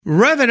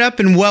Rev it up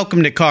and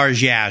welcome to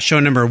Cars Yeah, show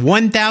number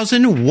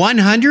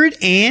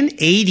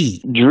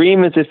 1180.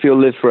 Dream as if you'll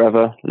live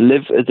forever,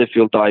 live as if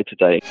you'll die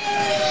today.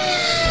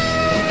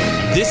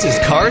 This is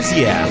Cars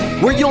Yeah,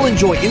 where you'll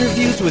enjoy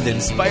interviews with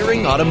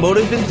inspiring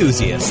automotive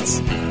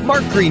enthusiasts.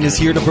 Mark Green is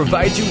here to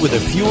provide you with a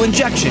fuel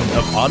injection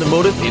of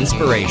automotive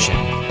inspiration.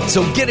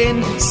 So get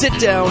in, sit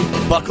down,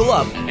 buckle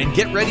up, and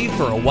get ready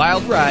for a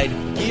wild ride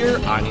here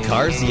on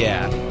Cars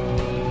Yeah.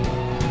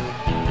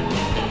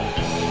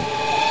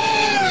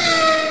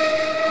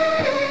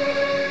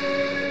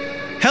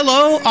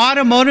 Hello,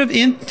 automotive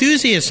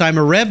enthusiasts. I'm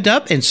revved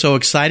up and so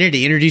excited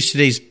to introduce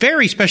today's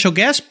very special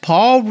guest,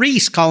 Paul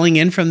Reese, calling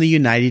in from the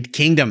United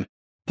Kingdom.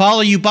 Paul,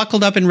 are you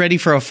buckled up and ready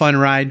for a fun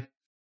ride?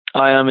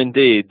 I am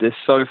indeed. This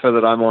sofa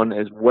that I'm on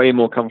is way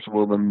more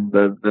comfortable than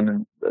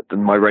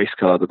my race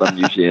car that I'm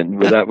usually in,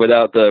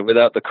 without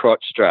the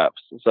crotch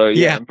straps. So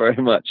yeah. I'm very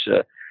much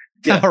all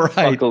right.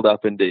 Buckled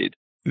up indeed.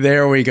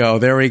 There we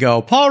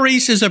go. Paul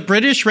Reese is a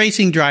British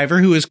racing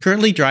driver who is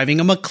currently driving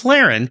a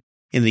McLaren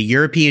in the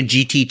European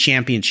GT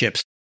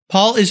Championships.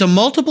 Paul is a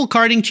multiple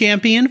karting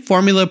champion,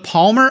 Formula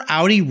Palmer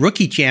Audi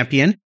rookie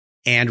champion,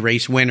 and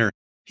race winner.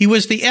 He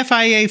was the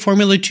FIA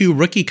Formula 2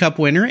 Rookie Cup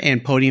winner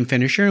and podium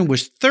finisher and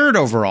was third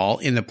overall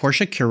in the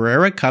Porsche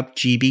Carrera Cup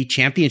GB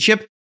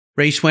Championship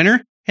race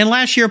winner. And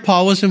last year,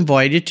 Paul was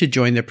invited to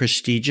join the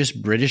prestigious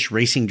British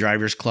Racing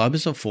Drivers Club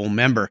as a full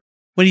member.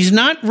 When he's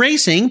not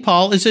racing,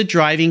 Paul is a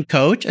driving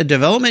coach, a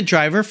development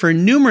driver for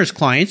numerous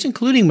clients,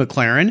 including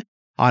McLaren,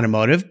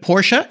 Automotive,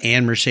 Porsche,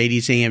 and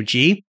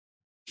Mercedes-AMG.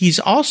 He's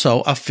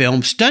also a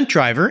film stunt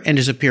driver and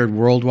has appeared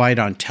worldwide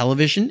on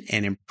television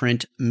and in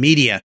print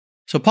media.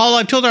 So, Paul,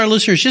 I've told our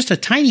listeners just a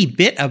tiny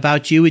bit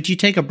about you. Would you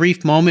take a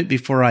brief moment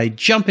before I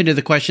jump into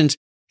the questions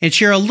and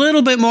share a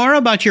little bit more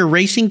about your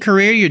racing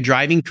career, your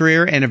driving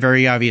career, and a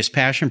very obvious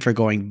passion for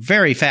going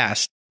very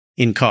fast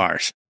in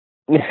cars?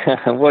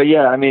 Well,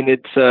 yeah, I mean,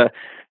 it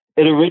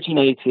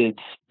originated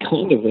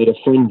kind of at a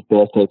friend's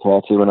birthday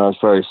party when I was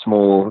very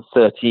small,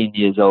 13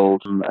 years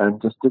old,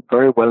 and just did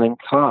very well in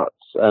karts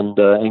and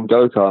in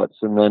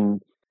go-karts. And then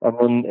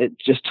it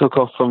just took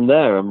off from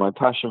there. And my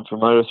passion for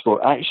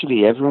motorsport,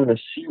 actually, everyone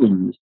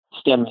assumes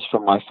stems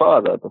from my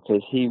father,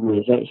 because he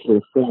was actually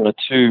a Formula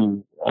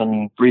 2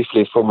 and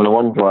briefly a Formula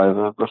 1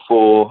 driver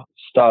before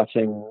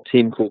starting a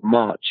team called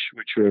March,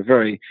 which were a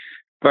very,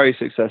 very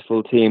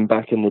successful team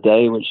back in the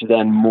day, which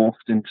then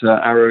morphed into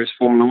Arrow's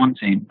Formula 1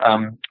 team.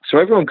 So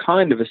everyone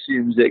kind of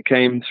assumes it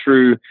came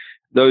through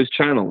those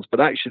channels, but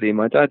actually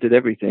my dad did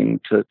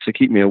everything to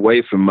keep me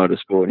away from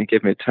motorsport. And he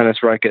gave me a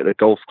tennis racket, a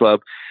golf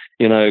club,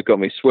 got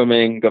me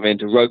swimming, got me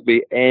into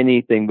rugby,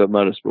 anything but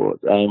motorsport.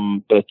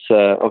 But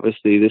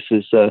obviously this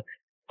is the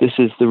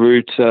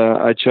route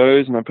I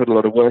chose, and I put a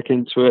lot of work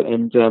into it.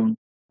 And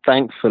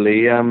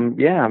thankfully, I'm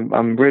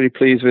really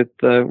pleased with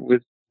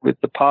the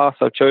path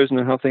I've chosen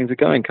and how things are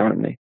going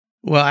currently.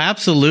 Well,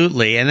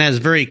 absolutely. And that's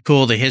very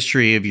cool, the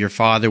history of your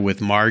father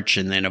with March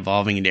and then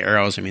evolving into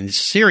Arrows. I mean,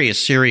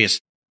 serious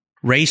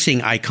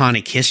racing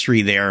iconic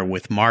history there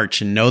with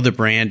March, and know the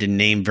brand and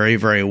name very,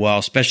 very well,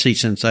 especially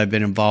since I've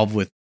been involved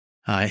with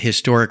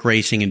historic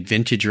racing and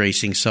vintage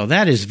racing. So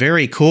that is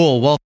very cool.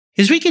 Well,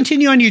 as we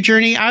continue on your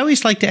journey, I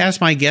always like to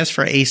ask my guests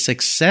for a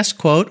success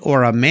quote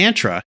or a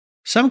mantra,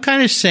 some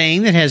kind of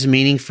saying that has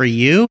meaning for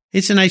you.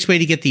 It's a nice way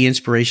to get the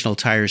inspirational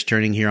tires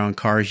turning here on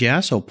Cars Yeah.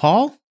 So,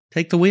 Paul,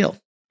 take the wheel.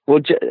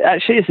 Well,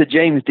 actually, it's a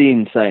James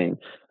Dean saying.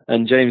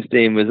 And James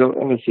Dean was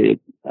obviously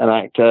an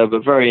actor,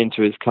 but very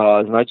into his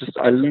cars. And I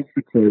love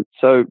the quote.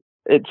 So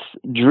it's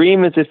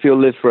dream as if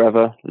you'll live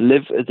forever,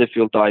 live as if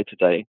you'll die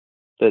today.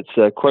 That's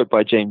a quote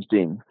by James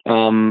Dean.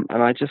 And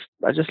I just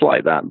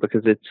like that,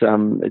 because it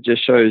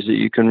just shows that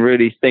you can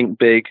really think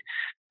big,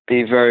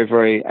 be very,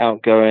 very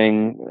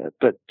outgoing,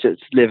 but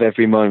just live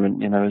every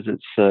moment, as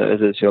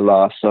it's your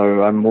last.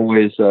 So I'm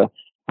always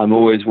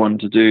one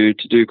to do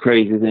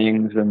crazy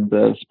things and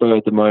spur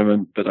of the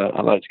moment, but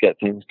I like to get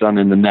things done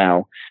in the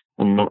now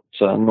and not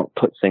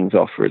put things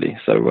off really.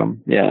 So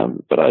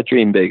but I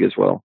dream big as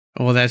well.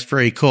 Oh, that's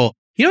very cool.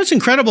 What's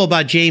incredible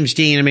about James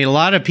Dean? I mean, a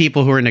lot of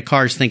people who are into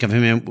cars think of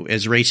him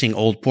as racing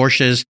old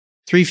Porsches,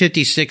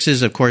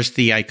 356s, of course,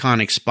 the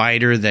iconic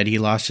Spider that he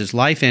lost his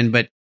life in.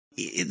 But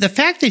the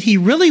fact that he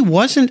really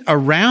wasn't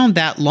around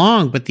that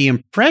long, but the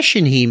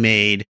impression he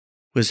made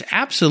was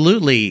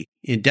absolutely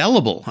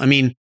indelible. I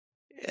mean,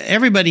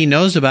 everybody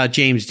knows about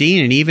James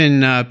Dean, and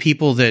even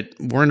people that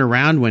weren't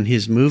around when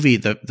his movie,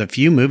 the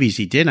few movies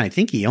he did, I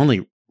think he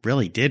only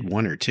really did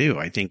one or two,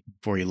 I think,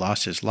 before he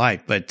lost his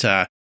life. But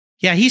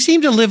he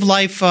seemed to live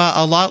life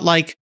a lot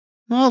like,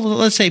 well,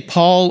 let's say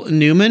Paul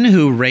Newman,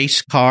 who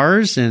raced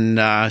cars, and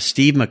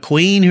Steve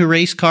McQueen, who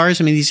raced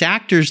cars. I mean, these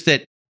actors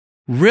that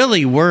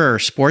really were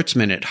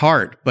sportsmen at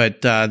heart,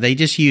 but they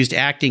just used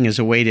acting as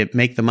a way to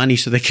make the money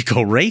so they could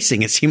go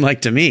racing, it seemed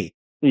like to me.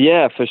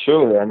 Yeah, for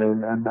sure. I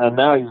mean, and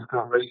now you've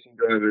got racing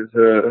drivers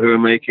who are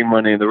making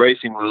money in the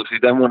racing world who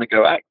then want to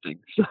go acting.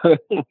 So,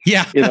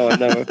 yeah, I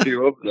know a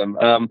few of them.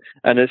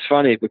 And it's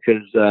funny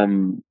because,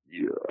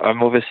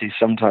 I'm obviously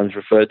sometimes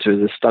referred to as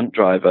a stunt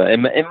driver.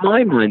 In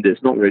my mind,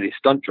 it's not really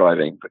stunt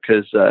driving,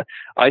 because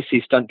I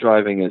see stunt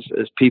driving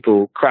as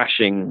people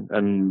crashing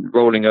and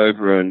rolling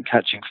over and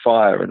catching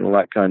fire and all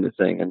that kind of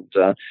thing. And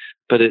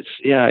but it's,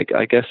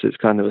 I guess it's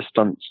kind of a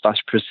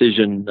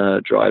stunt/precision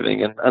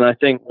driving. And I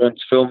think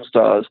once film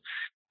stars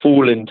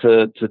fall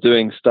into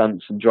doing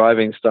stunts and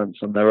driving stunts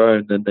on their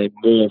own, then they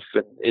morph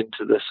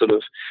into the sort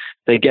of,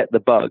 they get the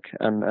bug,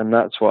 and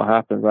that's what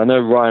happens. I know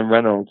Ryan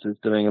Reynolds is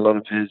doing a lot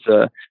of his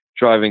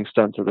driving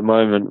stunts at the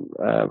moment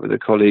with a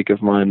colleague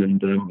of mine,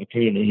 and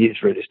apparently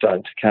he's really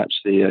starting to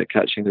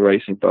catching the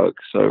racing bug.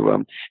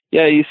 So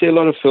you see a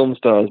lot of film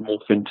stars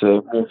morph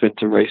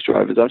into race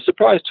drivers. I'm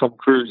surprised Tom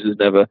Cruise has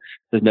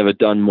never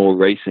done more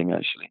racing,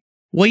 actually.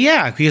 Well,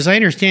 yeah, because I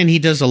understand he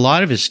does a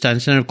lot of his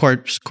stunts, and of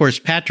course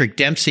Patrick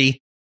Dempsey.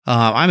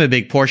 I'm a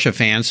big Porsche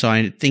fan, so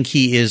I think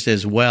he is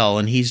as well,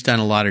 and he's done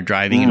a lot of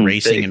driving and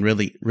racing, and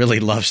really, really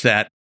loves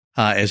that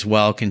as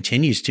well.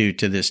 Continues to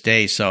this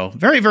day. So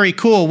very, very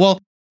cool. Well,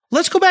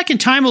 let's go back in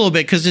time a little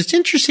bit, because it's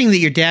interesting that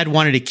your dad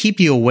wanted to keep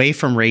you away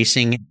from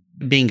racing,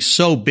 being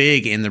so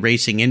big in the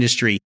racing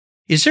industry.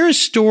 Is there a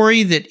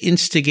story that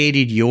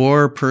instigated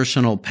your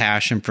personal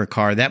passion for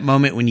car? That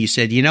moment when you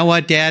said, "You know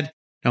what, Dad?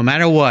 No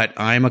matter what,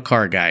 I'm a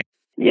car guy."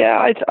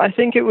 Yeah, I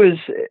think it was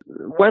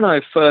when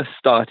I first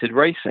started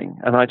racing,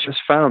 and I just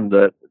found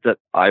that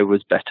I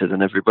was better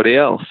than everybody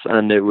else,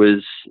 and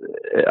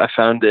I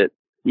found it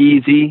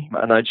easy,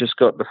 and I just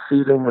got the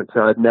feeling which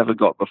I'd never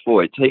got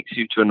before. It takes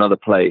you to another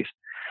place.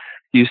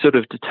 You sort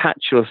of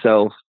detach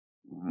yourself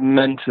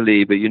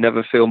mentally, but you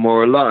never feel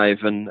more alive,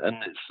 and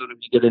it's sort of,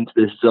 you get into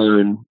this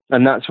zone,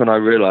 and that's when I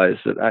realized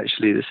that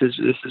actually this is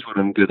what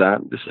I'm good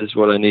at. This is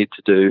what I need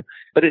to do.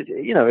 But it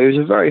was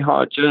a very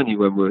hard journey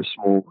when we were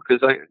small,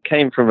 because I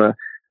came from a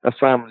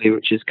family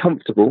which is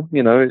comfortable.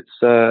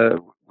 It's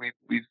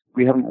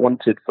we haven't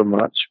wanted for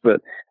much, but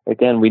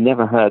again, we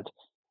never had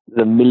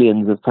the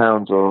millions of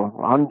pounds or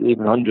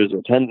even hundreds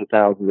or tens of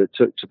thousands it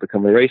took to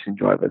become a racing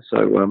driver.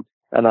 So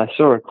and I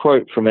saw a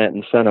quote from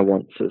Ayrton Senna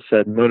once that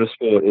said,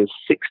 "Motorsport is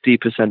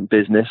 60%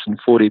 business and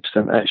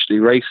 40% actually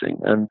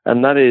racing." And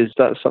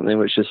that's something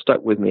which has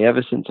stuck with me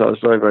ever since I was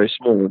very, very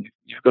small.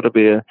 You've got to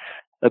be a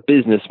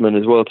businessman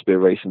as well to be a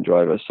racing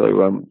driver.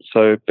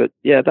 But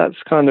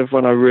that's kind of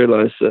when I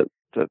realized that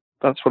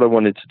that's what I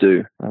wanted to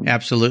do.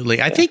 Absolutely.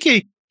 I think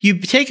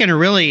you've taken a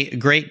really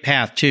great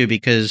path too,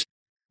 because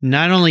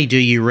not only do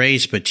you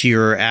race, but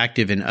you're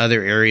active in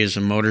other areas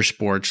of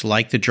motorsports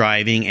like the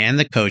driving and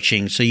the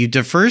coaching. So you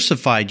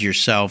diversified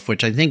yourself,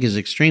 which I think is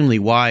extremely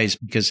wise,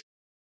 because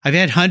I've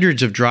had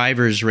hundreds of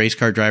race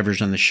car drivers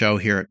on the show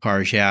here at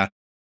Cars Yeah.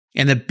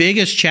 And the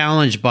biggest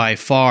challenge by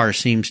far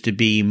seems to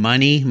be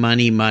money,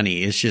 money,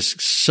 money. It's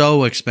just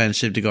so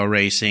expensive to go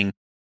racing.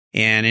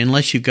 And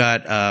unless you've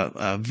got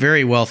a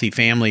very wealthy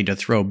family to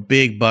throw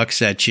big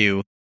bucks at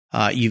you,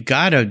 you've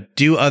got to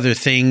do other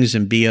things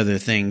and be other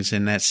things,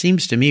 and that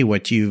seems to me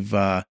what you've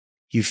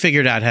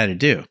figured out how to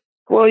do.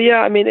 Well, yeah,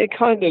 I mean, it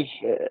kind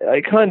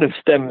of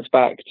stems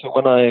back to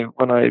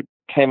when I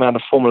came out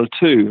of Formula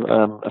 2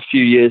 a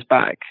few years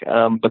back,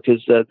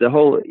 because the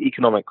whole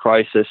economic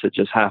crisis had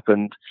just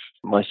happened.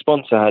 My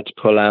sponsor had to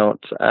pull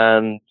out,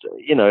 and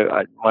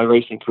my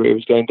racing career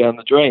was going down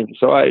the drain.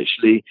 So I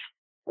actually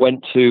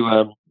went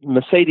to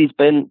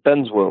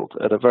Mercedes-Benz World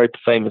at a very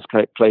famous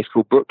place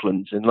called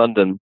Brooklands in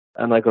London.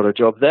 And I got a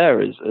job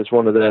there as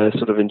one of their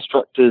sort of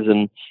instructors,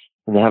 and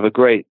they have a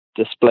great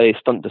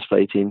stunt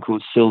display team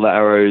called Silver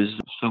Arrows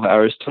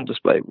Stunt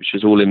Display, which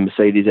is all in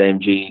Mercedes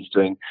AMGs,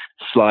 doing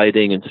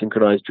sliding and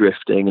synchronized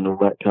drifting and all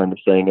that kind of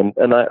thing.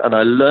 And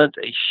I learned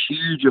a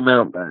huge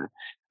amount there,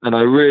 and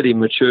I really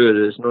matured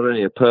as not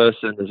only a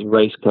person, as a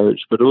race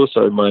coach, but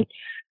also my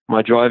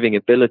driving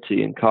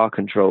ability and car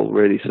control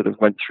really sort of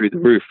went through the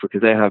roof,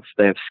 because they have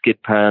skid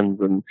pans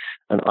and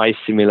ice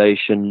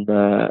simulation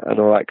and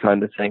all that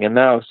kind of thing. And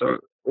now, so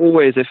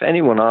always, if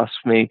anyone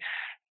asks me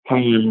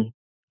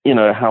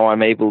how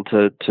I'm able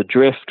to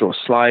drift or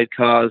slide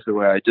cars the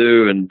way I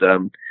do,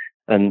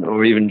 and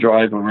or even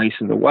drive or race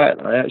in the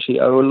wet, I actually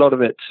owe a lot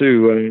of it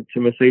to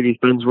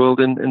Mercedes-Benz World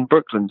in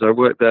Brooklands. I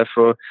worked there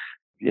for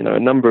a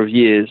number of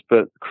years,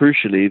 but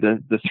crucially,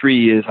 the 3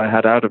 years I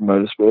had out of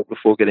motorsport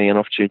before getting an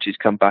opportunity to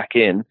come back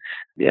in,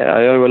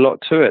 I owe a lot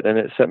to it, and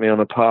it set me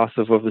on a path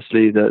of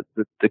obviously the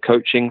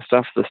coaching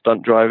stuff, the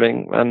stunt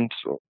driving, and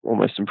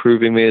almost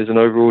improving me as an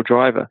overall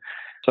driver.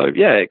 So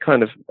it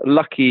kind of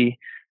lucky,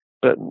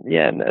 but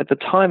at the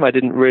time I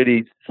didn't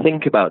really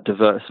think about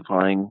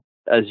diversifying,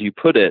 as you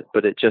put it,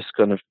 but it just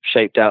kind of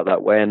shaped out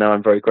that way, and now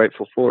I'm very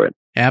grateful for it.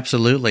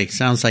 Absolutely.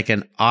 Sounds like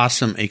an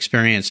awesome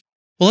experience.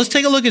 Well, let's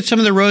take a look at some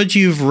of the roads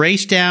you've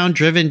raced down,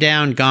 driven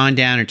down, gone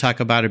down, and talk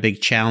about a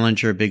big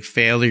challenge or a big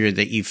failure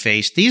that you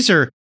faced. These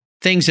are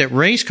things that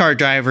race car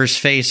drivers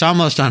face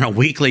almost on a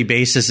weekly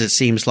basis, it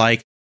seems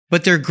like,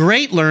 but they're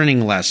great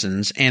learning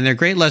lessons, and they're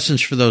great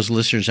lessons for those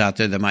listeners out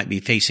there that might be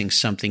facing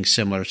something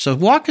similar. So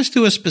walk us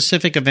through a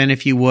specific event,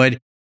 if you would.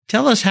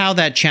 Tell us how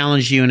that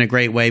challenged you in a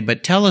great way,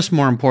 but tell us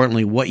more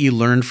importantly what you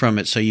learned from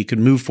it so you could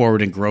move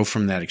forward and grow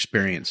from that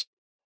experience.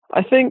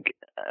 I think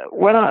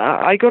when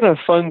I got a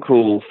phone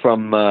call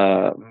from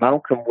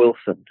Malcolm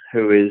Wilson,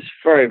 who is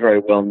very, very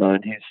well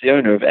known. He's the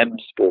owner of M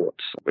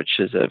Sports, which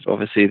is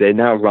obviously they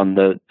now run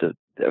the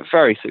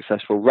very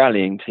successful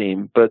rallying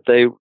team. But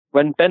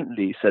when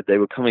Bentley said they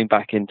were coming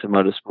back into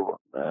motorsport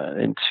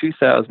in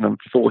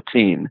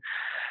 2014,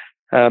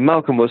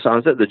 Malcolm Wilson, I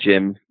was at the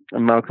gym,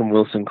 and Malcolm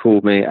Wilson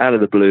called me out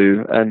of the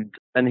blue, and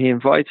he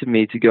invited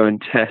me to go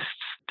and test.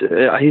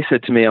 He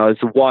said to me I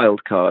was a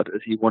wild card,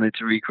 as he wanted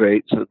to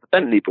recreate sort of the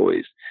Bentley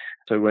boys.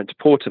 So we went to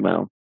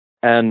Portimao,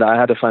 and I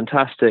had a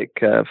fantastic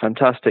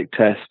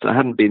test. I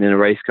hadn't been in a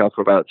race car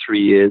for about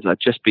 3 years. I'd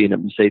just been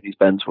at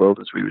Mercedes-Benz World,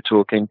 as we were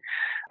talking,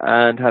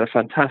 and had a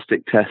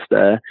fantastic test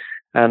there.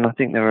 And I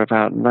think there were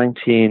about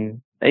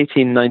 19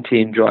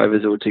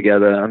 drivers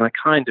altogether, and I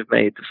kind of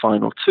made the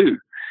final two.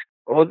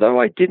 Although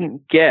I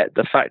didn't get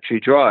the factory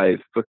drive,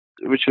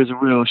 which was a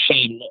real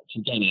shame not to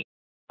get it,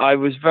 I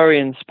was very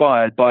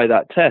inspired by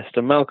that test.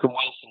 And Malcolm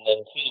Wilson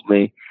then called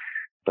me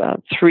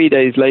about 3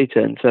 days later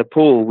and said,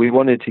 Paul, we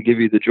wanted to give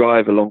you the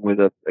drive along with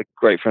a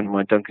great friend of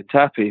mine, Duncan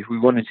Tappy. We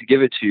wanted to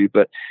give it to you,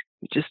 but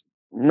you're just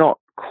not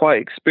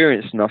quite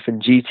experienced enough in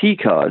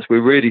GT cars.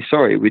 We're really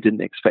sorry. We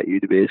didn't expect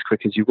you to be as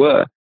quick as you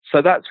were.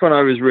 So that's when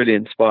I was really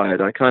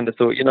inspired. I kind of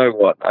thought, you know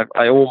what,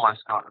 I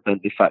almost got a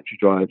Bentley factory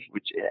drive,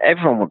 which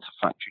everyone wants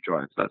a factory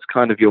drive. That's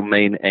kind of your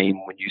main aim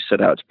when you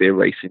set out to be a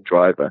racing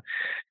driver.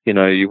 You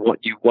know, you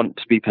want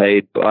to be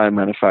paid by a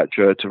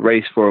manufacturer, to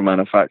race for a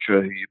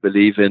manufacturer who you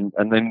believe in,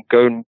 and then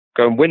go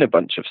and win a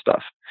bunch of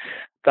stuff.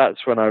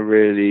 That's when I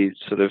really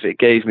it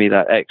gave me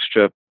that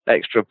extra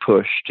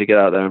push to get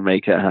out there and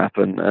make it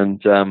happen.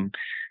 And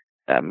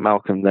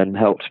Malcolm then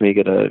helped me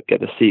get a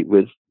seat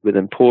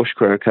within Porsche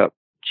Carrera Cup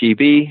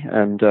GB,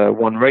 and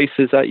won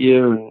races that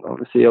year, and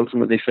obviously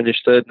ultimately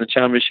finished third in the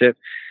championship.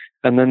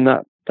 And then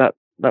that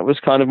was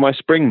kind of my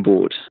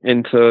springboard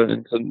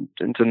into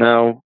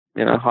now,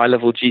 you know, high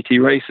level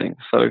GT racing.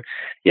 So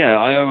yeah,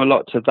 I owe a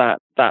lot to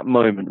that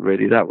moment,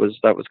 really. That was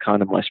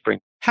kind of my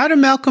spring. How did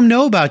Malcolm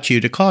know about you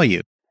to call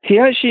you? He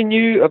actually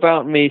knew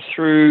about me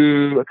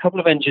through a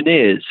couple of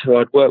engineers who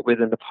I'd worked with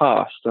in the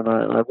past. And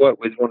I worked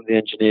with one of the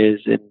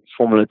engineers in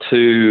Formula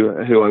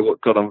 2 who I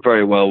got on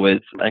very well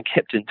with, and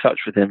kept in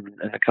touch with him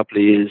in a couple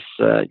of years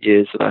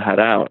that I had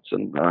out.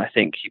 And I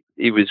think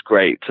he was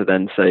great to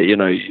then say, you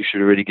know, you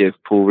should really give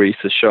Paul Rees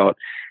a shot.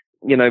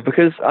 You know,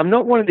 because I'm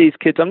not one of these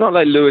kids. I'm not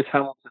like Lewis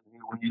Hamilton,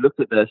 who, when you look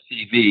at their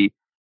CV,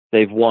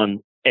 they've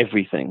won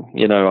everything.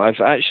 You know, I've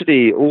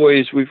actually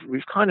always,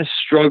 we've kind of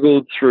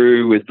struggled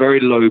through with very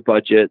low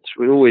budgets.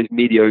 We're always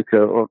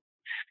mediocre or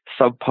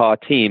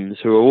subpar teams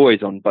who are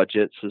always on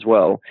budgets as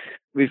well.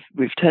 We've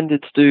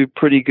tended to do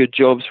pretty good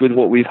jobs with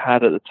what we've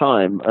had at the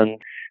time.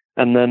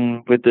 And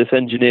then with this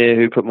engineer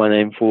who put my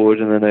name forward,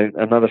 and then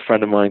another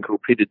friend of mine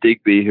called Peter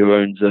Digby, who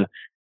owns a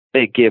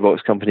big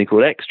gearbox company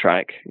called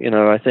X-Track. You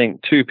know, I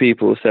think two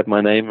people said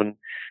my name,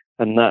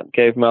 and that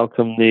gave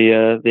Malcolm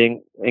the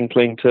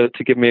inkling to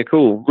give me a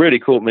call. Really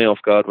caught me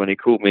off guard when he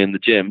called me in the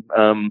gym,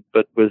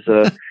 but was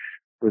a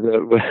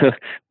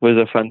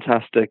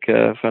fantastic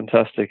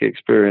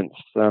experience.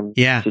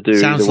 To do.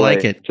 Sounds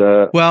like it.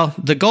 Well,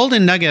 the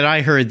golden nugget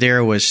I heard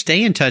there was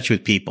stay in touch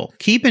with people.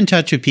 Keep in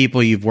touch with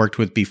people you've worked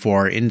with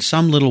before in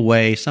some little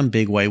way, some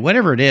big way,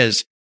 whatever it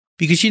is,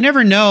 because you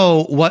never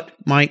know what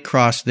might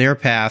cross their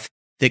path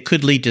that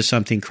could lead to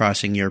something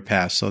crossing your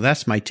path. So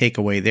that's my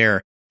takeaway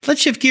there.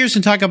 Let's shift gears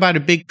and talk about a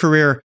big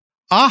career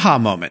aha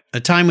moment, a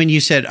time when you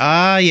said,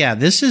 yeah,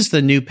 this is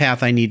the new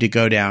path I need to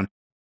go down.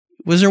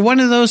 Was there one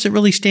of those that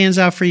really stands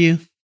out for you?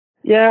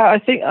 Yeah, I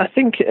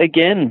think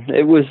again,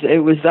 it was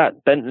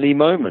that Bentley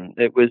moment.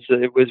 It was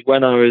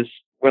when I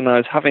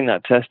was having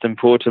that test in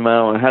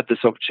Portimao. I had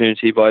this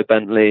opportunity by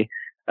Bentley,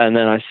 and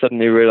then I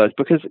suddenly realized,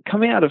 because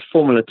coming out of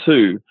Formula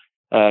 2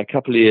 a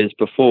couple of years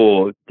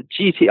before, the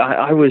GT,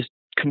 I was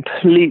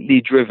completely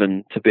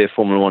driven to be a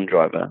Formula 1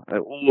 driver.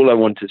 All I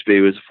wanted to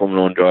be was a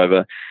Formula 1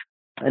 driver.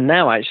 And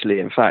now, actually,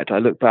 in fact, I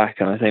look back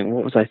and I think,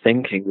 what was I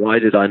thinking? Why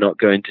did I not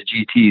go into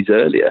GTs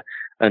earlier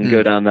and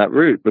go down that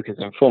route? Because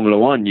in Formula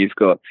 1, you've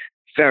got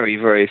very,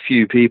 very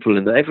few people,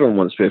 and everyone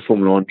wants to be a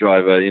Formula 1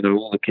 driver. You know,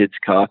 all the kids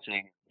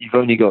karting. You've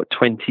only got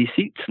 20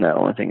 seats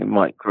now. I think it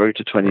might grow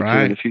to 22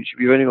 in the future.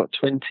 You've only got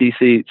 20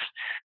 seats.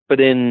 But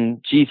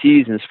in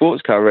GTs and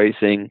sports car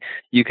racing,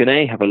 you can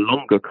A, have a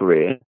longer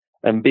career,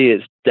 and B,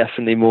 it's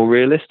definitely more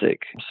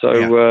realistic. So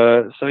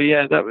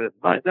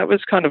that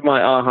was kind of my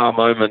aha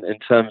moment in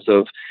terms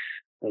of,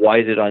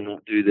 why did I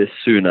not do this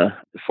sooner?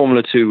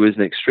 Formula 2 was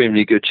an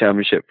extremely good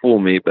championship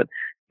for me, but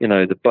you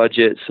know, the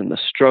budgets and the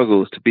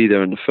struggles to be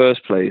there in the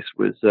first place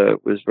was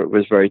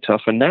very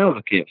tough. And now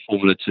looking at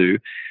Formula 2,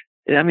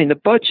 I mean, the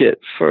budget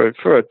for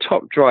a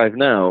top drive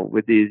now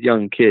with these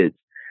young kids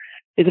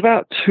is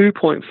about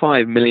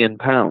 £2.5 million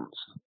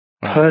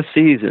per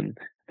season.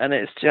 And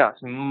it's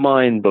just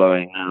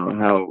mind-blowing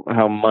now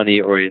how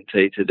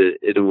money-orientated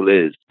it all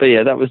is. But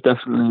yeah, that was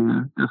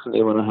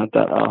definitely when I had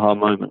that aha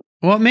moment.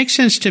 Well, it makes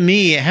sense to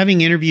me. Having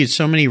interviewed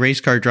so many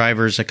race car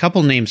drivers, a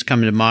couple names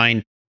come to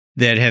mind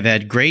that have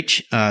had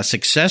great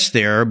success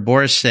there.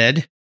 Boris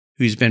Said,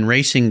 who's been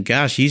racing.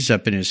 Gosh, he's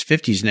up in his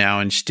 50s now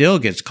and still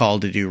gets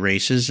called to do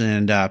races.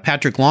 And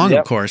Patrick Long,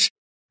 of course,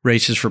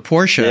 races for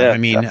Porsche. Yeah, I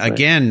mean, definitely.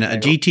 again, a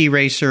GT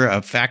racer,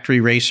 a factory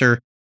racer,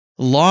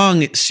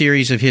 long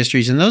series of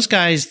histories. And those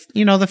guys,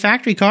 you know, the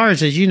factory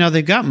cars, as you know,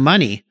 they've got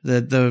money.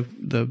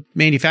 The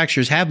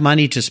manufacturers have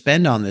money to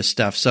spend on this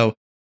stuff. So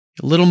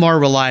a little more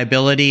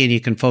reliability and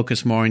you can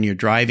focus more on your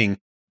driving.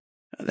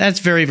 That's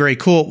very, very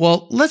cool.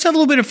 Well, let's have a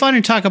little bit of fun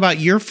and talk about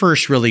your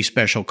first really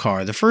special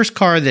car, the first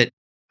car that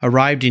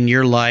arrived in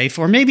your life,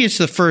 or maybe it's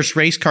the first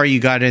race car you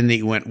got in that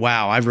you went,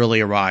 wow, I've really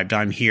arrived.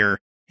 I'm here.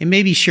 And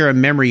maybe share a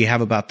memory you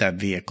have about that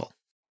vehicle.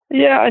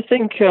 Yeah, I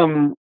think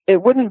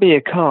it wouldn't be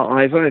a car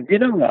I've owned. You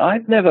know,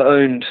 I've never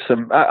owned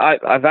some.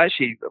 I've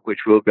actually, which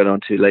we'll get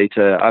onto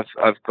later.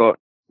 I've got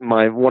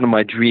one of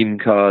my dream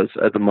cars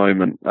at the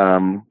moment,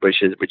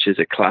 which is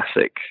a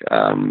classic.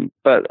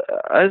 But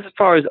as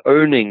far as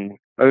owning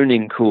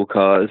cool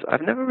cars,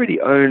 I've never really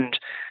owned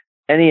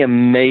any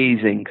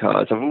amazing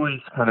cars. I've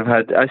always kind of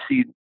I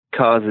see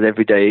cars as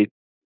everyday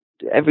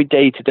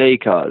to day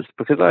cars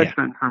because I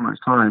spent so much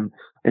time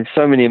in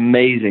so many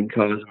amazing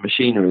cars and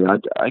machinery.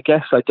 I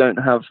guess I don't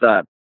have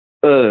that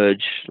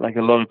urge like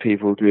a lot of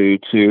people do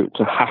to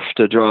have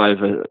to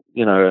drive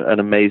an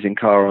amazing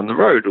car on the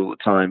road all the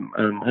time.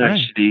 And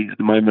actually at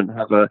the moment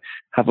have a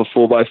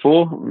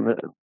 4x4,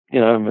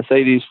 a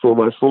Mercedes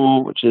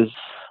 4x4, which is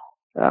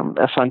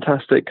a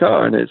fantastic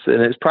car, and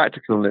it's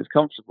practical and it's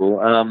comfortable.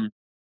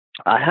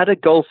 I had a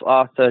Golf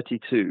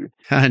R32.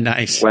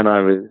 Nice. When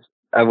I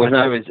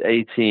was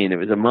 18. It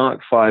was a Mark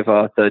V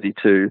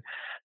R32.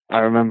 I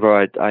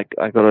remember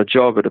I got a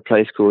job at a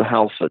place called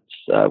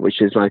Halfords,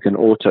 which is like an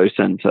auto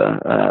center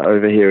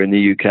over here in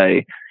the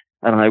UK,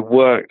 and I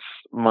worked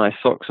my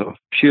socks off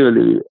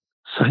purely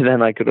so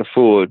then I could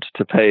afford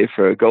to pay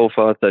for a Golf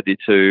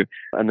R32,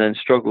 and then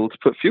struggled to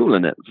put fuel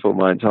in it for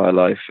my entire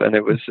life. And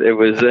it was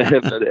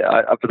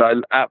but I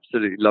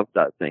absolutely loved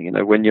that thing. You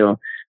know, when you're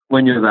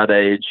that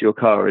age, your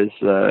car is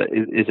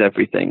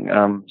everything.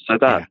 So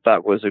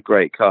that was a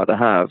great car to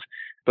have.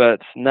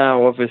 But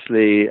now,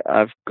 obviously,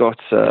 I've got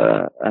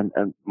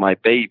and my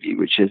baby,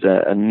 which is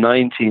a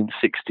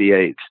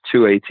 1968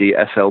 280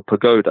 SL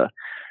Pagoda,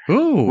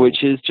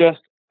 which is just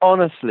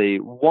honestly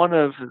one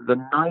of the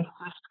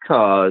nicest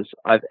cars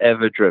I've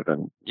ever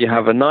driven. You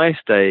have a nice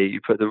day, you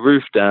put the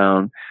roof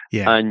down,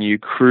 and you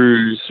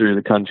cruise through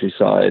the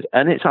countryside,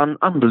 and it's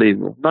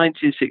unbelievable.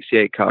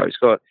 1968 car. It's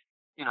got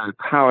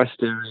power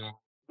steering,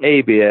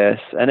 ABS,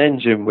 an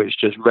engine which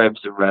just revs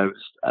and revs,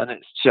 and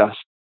it's just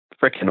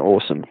freaking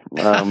awesome.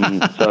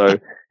 So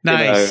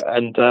nice.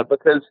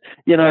 Because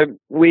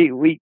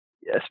we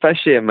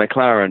especially at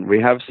McLaren,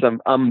 we have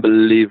some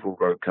unbelievable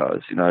road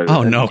cars.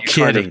 Oh, no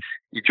kidding.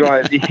 You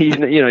drive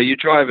you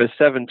drive a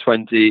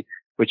 720,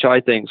 which I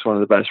think is one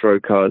of the best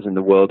road cars in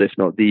the world, if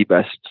not the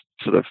best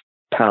sort of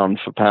pound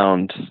for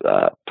pound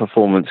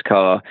performance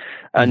car,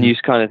 and you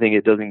kind of think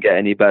it doesn't get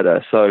any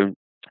better. So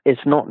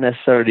it's not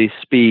necessarily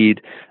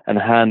speed and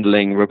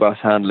handling,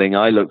 robust handling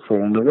I look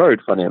for on the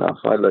road, funny enough.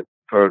 I look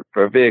for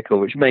a vehicle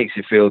which makes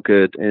you feel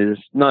good, is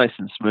nice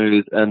and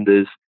smooth, and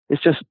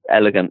it's just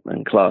elegant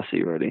and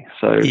classy, really.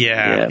 So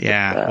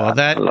well,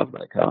 I love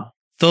that car.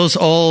 Those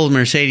old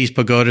Mercedes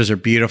Pagodas are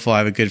beautiful. I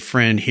have a good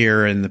friend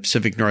here in the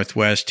Pacific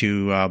Northwest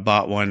who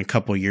bought one a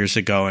couple of years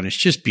ago, and it's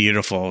just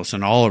beautiful. It's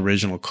an all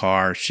original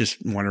car. It's just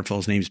wonderful.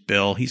 His name's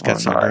Bill. He's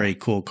got some very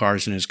cool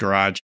cars in his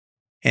garage,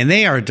 and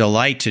they are a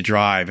delight to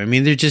drive. I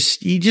mean, you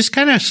just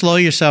kind of slow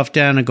yourself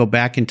down and go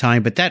back in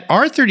time. But that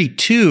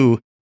R32,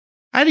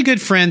 I had a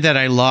good friend that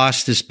I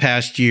lost this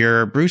past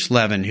year, Bruce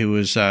Levin, who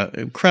was an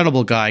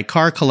incredible guy,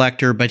 car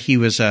collector, but he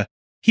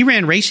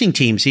ran racing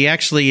teams. He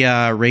actually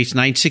raced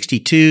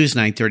 962s,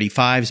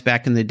 935s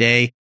back in the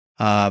day.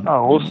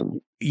 Awesome.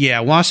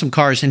 Yeah, awesome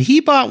cars. And he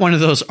bought one of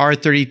those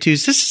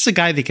R32s. This is a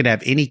guy that could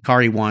have any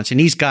car he wants, and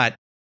he's got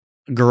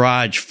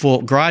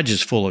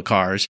garages full of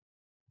cars.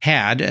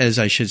 Had, as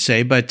I should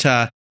say, but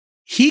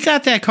he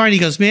got that car and he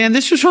goes, man,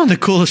 this was one of the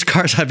coolest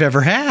cars I've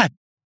ever had.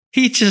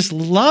 He just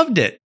loved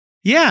it.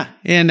 Yeah.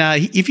 And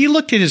if you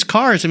looked at his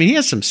cars, I mean, he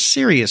has some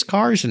serious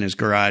cars in his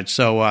garage.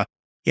 So,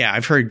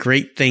 I've heard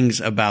great things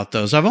about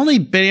those. I've only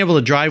been able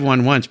to drive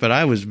one once, but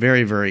I was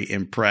very, very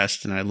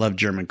impressed, and I love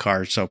German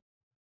cars. So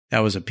that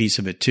was a piece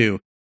of it too.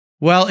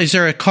 Well, is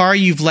there a car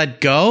you've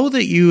let go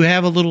that you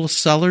have a little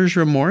seller's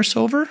remorse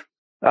over?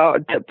 Oh,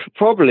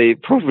 probably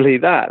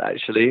that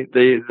actually.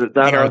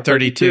 That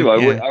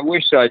R32. I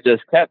wish I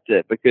just kept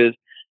it because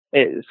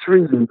it's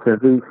 3-liter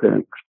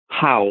V6.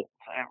 Howl.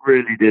 It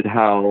really did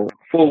howl.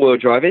 4-wheel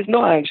drive. It's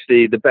not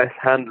actually the best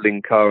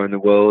handling car in the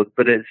world,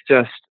 but it's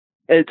just.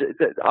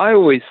 I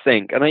always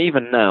think, and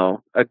even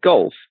now, a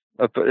Golf,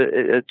 a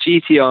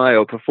GTI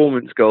or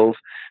performance Golf,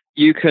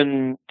 you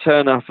can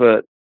turn up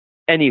at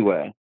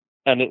anywhere.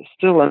 And it's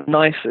still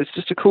it's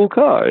just a cool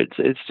car.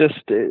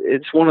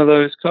 It's one of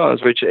those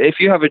cars which, if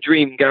you have a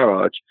dream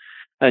garage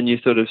and you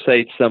sort of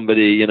say to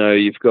somebody,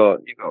 you've got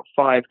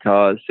 5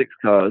 cars, 6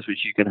 cars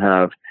which you can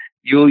have,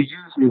 you'll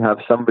usually have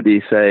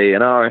somebody say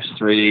an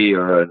RS3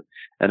 or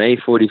an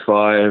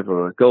A45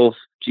 or a Golf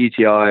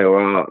GTI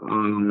or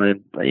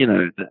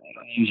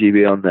usually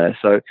be on there.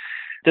 So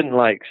didn't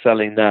like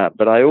selling that.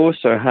 But I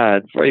also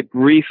had very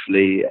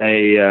briefly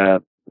a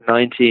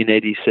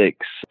 1986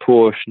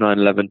 Porsche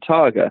 911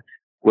 Targa,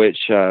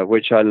 which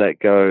I let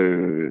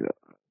go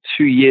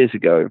 2 years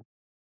ago.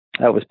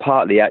 That was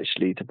partly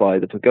actually to buy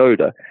the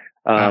Pagoda.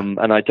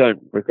 And I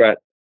don't regret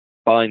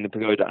buying the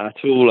Pagoda at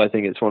all. I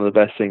think it's one of the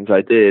best things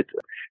I did,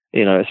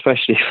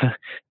 especially for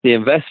the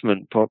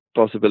investment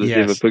possibility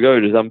of a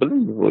Pagoda is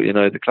unbelievable.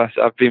 The class,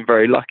 I've been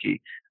very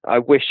lucky. I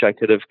wish I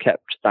could have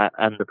kept that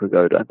and the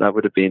Pagoda. They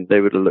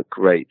would have looked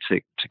great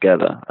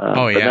together.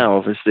 But now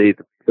obviously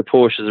the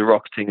Porsches are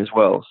rocketing as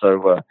well.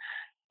 So,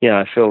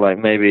 I feel like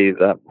maybe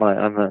I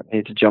might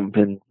need to jump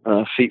in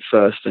feet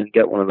first and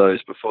get one of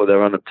those before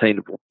they're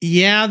unobtainable.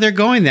 Yeah, they're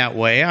going that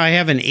way. I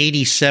have an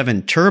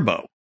 87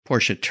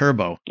 Porsche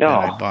Turbo that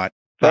I bought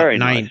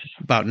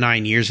about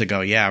 9 years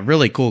ago. Yeah,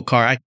 really cool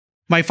car.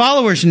 My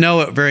followers know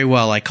it very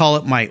well. I call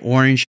it my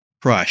orange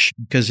crush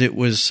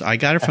because I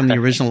got it from the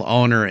original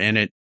owner, and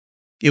it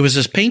was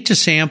this paint to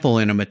sample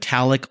in a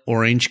metallic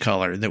orange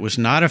color that was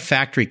not a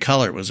factory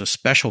color. It was a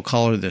special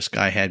color this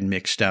guy had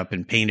mixed up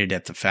and painted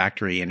at the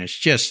factory. And it's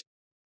just,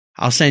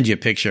 I'll send you a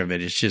picture of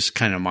it. It's just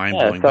kind of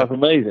mind-blowing. Yeah, it sounds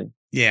amazing.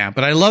 Yeah,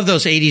 but I love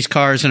those 80s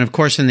cars. And of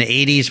course, in the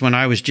 80s, when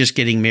I was just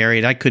getting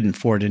married, I couldn't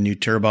afford a new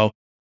turbo.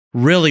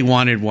 Really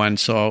wanted one.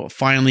 So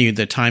finally,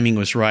 the timing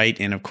was right.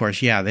 And of course,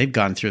 they've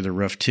gone through the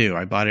roof too.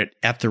 I bought it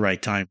at the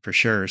right time for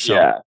sure.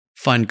 So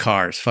fun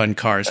cars.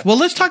 Well,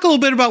 let's talk a little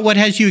bit about what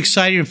has you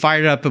excited and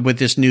fired up with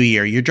this new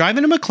year. You're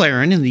driving a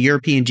McLaren in the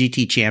European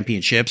GT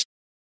Championships.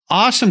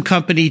 Awesome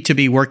company to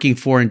be working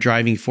for and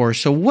driving for.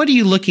 So what are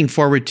you looking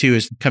forward to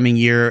as the coming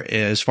year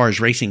as far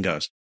as racing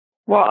goes?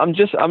 Well,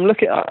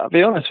 I'll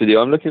be honest with you,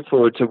 I'm looking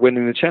forward to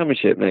winning the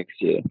championship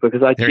next year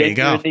because I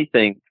genuinely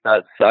think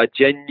that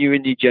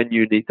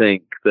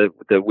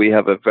we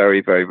have a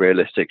very, very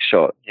realistic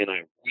shot.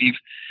 We've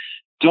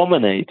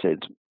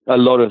dominated a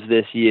lot of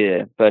this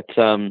year, but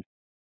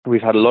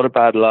we've had a lot of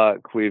bad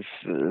luck.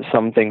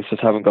 Some things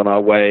just haven't gone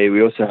our way.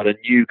 We also had a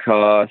new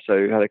car, so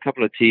we had a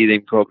couple of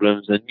teething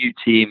problems, a new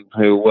team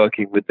who were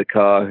working with the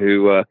car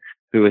who are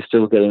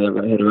still getting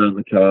their head around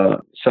the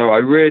car. So I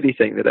really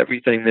think that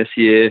everything this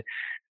year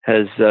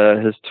has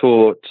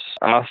taught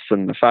us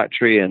and the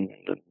factory and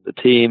the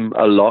team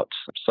a lot.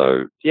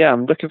 So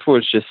I'm looking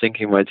forward to just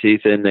sinking my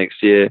teeth in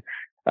next year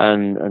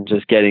and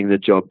just getting the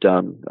job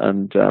done.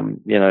 And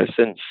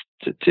since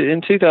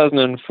in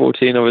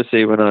 2014,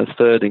 obviously when I was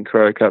third in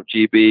Carrera Cup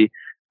GB,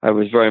 I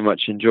was very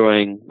much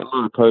enjoying a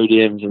lot of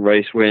podiums and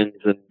race wins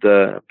and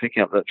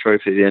picking up that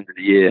trophy at the end of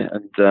the year.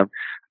 And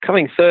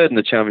coming third in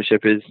the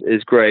championship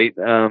is great,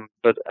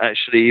 but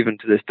actually even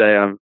to this day,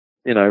 I'm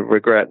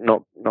regret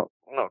not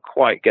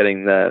quite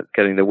getting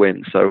the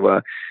win.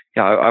 So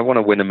I want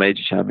to win a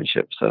major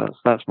championship. So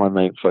that's my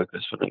main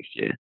focus for next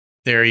year.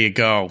 There you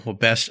go. Well,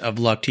 best of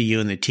luck to you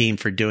and the team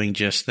for doing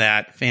just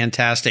that.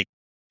 Fantastic.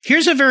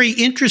 Here's a very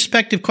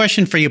introspective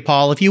question for you,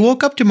 Paul. If you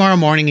woke up tomorrow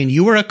morning and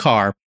you were a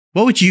car,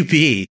 what would you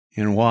be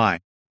and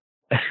why?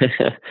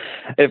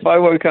 If I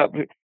woke up,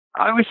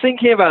 I was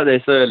thinking about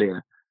this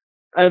earlier.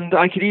 And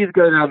I could either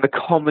go down the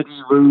comedy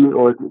route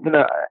or,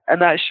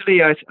 and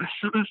actually I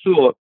sort of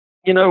thought,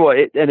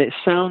 it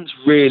sounds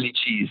really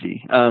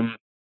cheesy.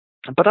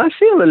 But I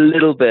feel a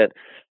little bit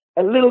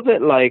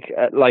like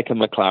a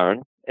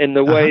McLaren in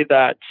the way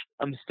that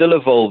I'm still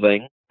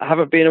evolving. I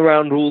haven't been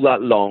around all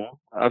that long.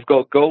 I've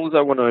got goals I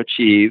want to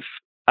achieve,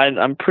 and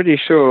I'm pretty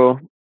sure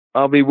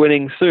I'll be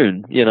winning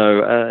soon, in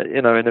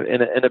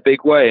a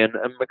big way. And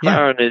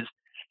McLaren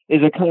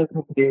is a kind of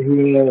company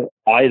who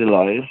I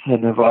idolize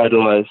and have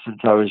idolized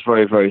since I was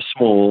very, very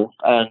small.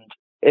 And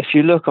if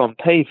you look on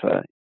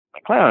paper,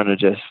 McLaren are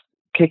just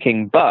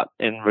kicking butt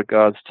in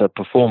regards to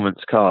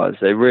performance cars.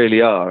 They really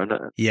are.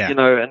 And,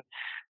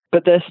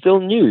 but they're still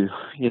new.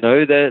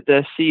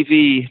 Their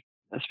CV,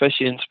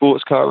 especially in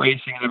sports car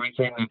racing and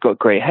everything, they've got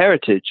great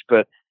heritage,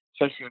 but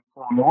especially in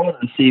Formula 1,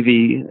 the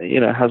CV,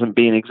 hasn't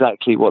been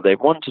exactly what they've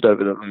wanted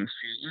over the last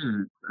few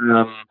years.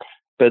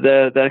 But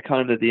they're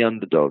kind of the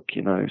underdog,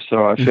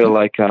 So I feel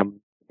like I'm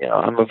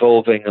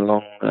evolving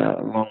along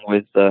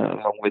with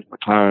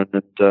McLaren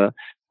and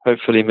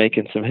hopefully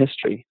making some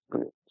history.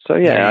 So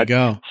there you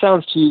go.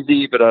 Sounds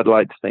cheesy, but I'd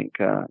like to think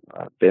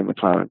I'd be a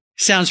McLaren.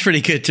 Sounds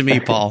pretty good to me,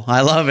 Paul.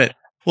 I love it.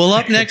 Well,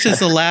 up next is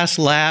the last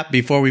lap.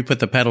 Before we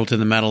put the pedal to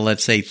the metal,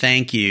 let's say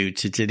thank you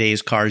to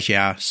today's Cars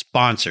Yeah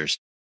sponsors.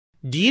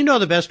 Do you know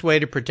the best way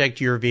to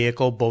protect your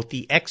vehicle, both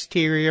the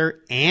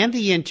exterior and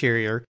the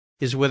interior,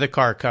 is with a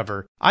car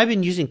cover? I've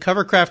been using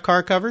Covercraft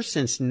car covers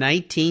since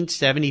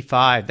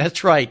 1975.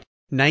 That's right,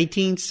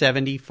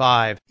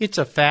 1975. It's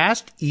a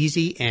fast,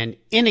 easy, and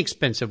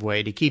inexpensive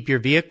way to keep your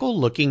vehicle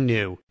looking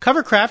new.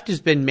 Covercraft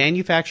has been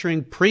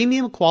manufacturing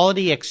premium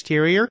quality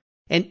exterior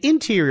and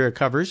interior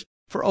covers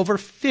for over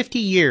 50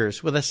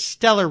 years with a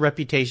stellar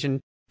reputation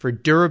for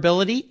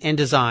durability and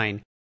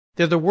design.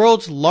 They're the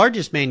world's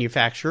largest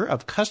manufacturer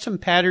of custom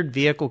patterned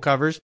vehicle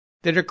covers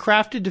that are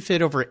crafted to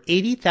fit over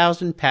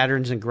 80,000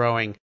 patterns and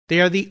growing. They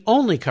are the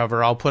only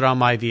cover I'll put on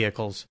my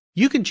vehicles.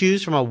 You can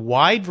choose from a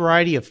wide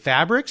variety of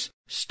fabrics,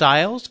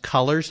 styles,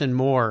 colors, and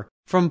more.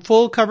 From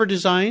full cover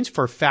designs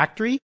for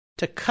factory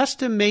to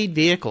custom-made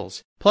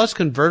vehicles, plus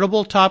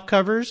convertible top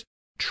covers,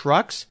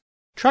 trucks,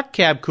 truck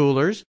cab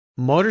coolers,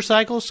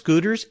 motorcycles,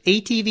 scooters,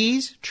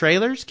 ATVs,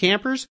 trailers,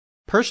 campers,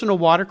 personal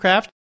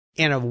watercraft,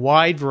 and a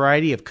wide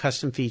variety of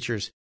custom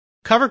features.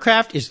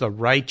 Covercraft is the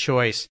right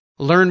choice.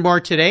 Learn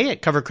more today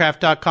at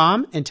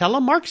covercraft.com and tell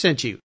them Mark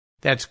sent you.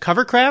 That's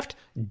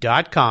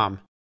covercraft.com.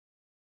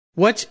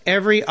 What's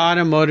every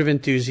automotive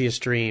enthusiast's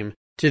dream?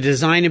 To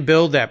design and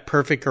build that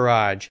perfect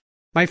garage.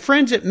 My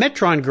friends at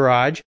Metron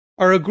Garage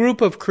are a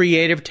group of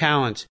creative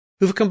talents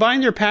who've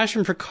combined their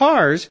passion for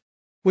cars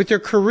with their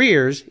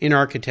careers in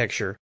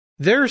architecture.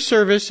 Their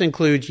service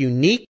includes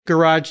unique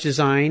garage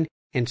design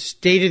and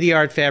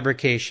state-of-the-art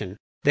fabrication.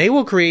 They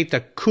will create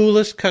the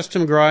coolest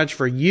custom garage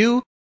for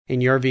you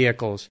and your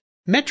vehicles.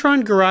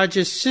 Metron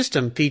Garage's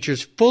system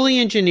features fully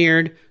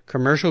engineered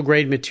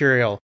commercial-grade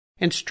material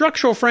and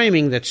structural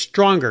framing that's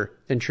stronger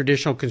than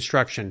traditional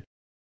construction.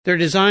 Their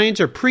designs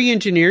are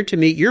pre-engineered to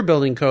meet your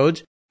building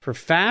codes for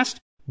fast,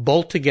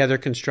 bolt-together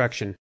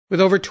construction.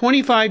 With over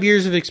 25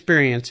 years of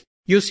experience,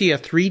 you'll see a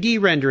 3D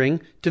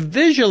rendering to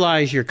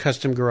visualize your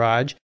custom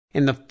garage,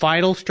 and the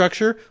final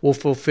structure will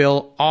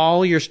fulfill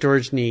all your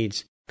storage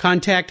needs.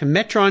 Contact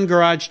Metron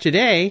Garage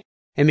today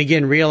and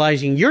begin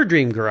realizing your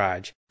dream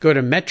garage. Go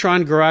to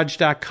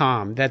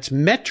metrongarage.com. That's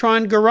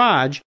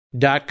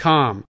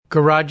metrongarage.com.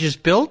 Garage is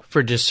built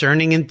for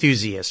discerning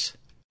enthusiasts.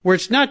 Where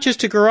it's not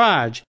just a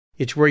garage,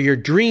 it's where your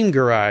dream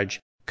garage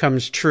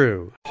comes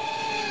true.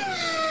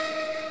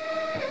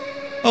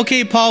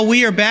 Okay, Paul,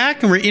 we are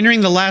back and we're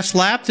entering the last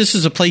lap. This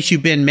is a place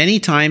you've been many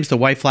times. The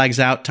white flag's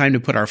out. Time to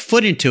put our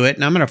foot into it.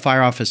 And I'm going to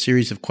fire off a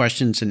series of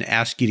questions and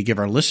ask you to give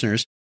our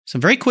listeners some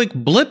very quick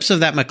blips of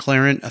that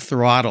McLaren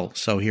throttle.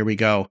 So here we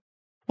go.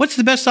 What's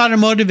the best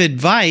automotive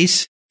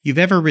advice you've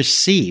ever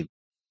received?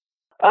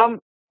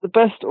 The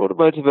best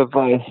automotive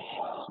advice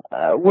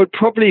would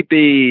probably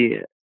be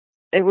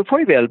a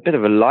bit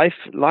of a life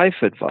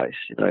advice.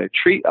 You know,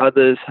 treat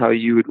others how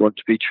you would want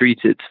to be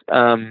treated.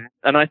 And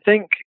I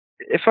think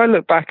if I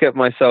look back at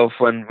myself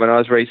when I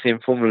was racing in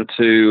Formula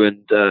 2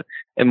 and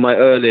in my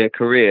earlier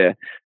career,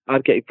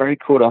 I'd get very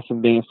caught up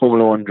in being a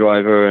Formula 1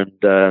 driver, and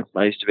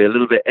I used to be a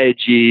little bit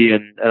edgy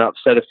and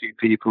upset a few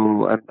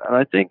people. And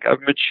I think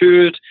I've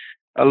matured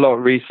a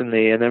lot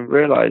recently, and then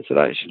realized that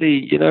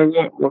actually, you know,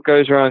 what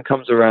goes around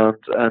comes around,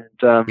 and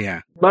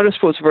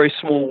motorsport's a very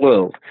small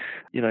world.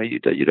 You know, you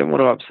don't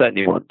want to upset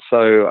anyone.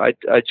 So I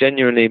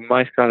genuinely,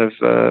 my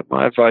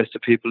advice to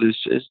people is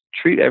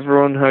treat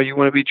everyone how you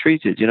want to be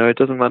treated. You know, it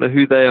doesn't matter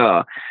who they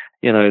are.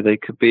 You know, they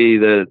could be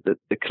the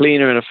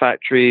cleaner in a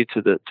factory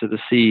to the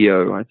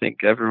CEO. I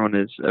think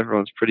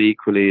everyone's pretty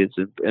equally as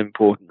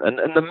important, and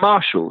the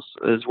marshals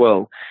as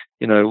well.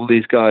 You know, all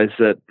these guys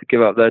that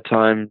give up their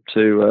time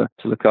to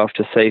look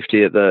after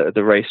safety at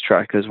the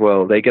racetrack as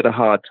well. They get a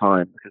hard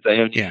time because they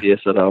only see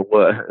us at our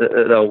worst.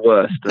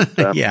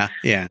 And, yeah.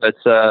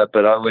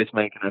 But I always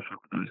make an effort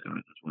with those guys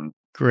as well.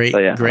 Great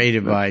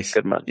advice.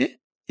 Good man.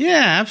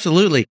 Yeah,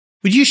 absolutely.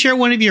 Would you share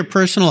one of your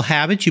personal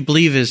habits you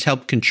believe has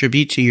helped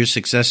contribute to your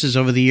successes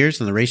over the years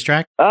on the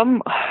racetrack?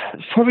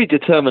 Probably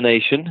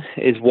determination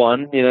is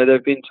one. You know, there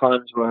have been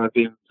times where I've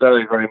been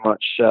very, very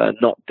much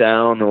knocked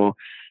down, or,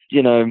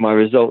 you know, my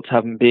results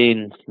haven't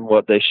been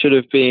what they should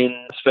have been.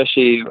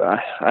 Especially, I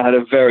had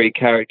a very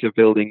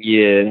character-building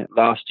year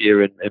last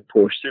year in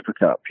Porsche Super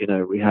Cup. You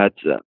know, we had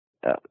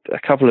a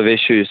couple of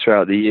issues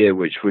throughout the year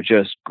which were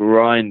just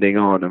grinding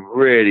on and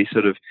really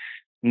sort of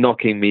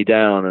knocking me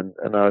down,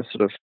 and I was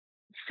sort of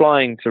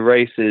flying to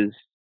races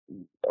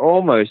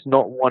almost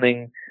not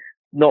wanting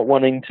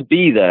to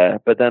be there,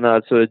 but then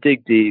I'd sort of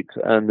dig deep,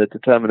 and the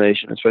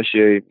determination,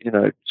 especially, you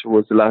know,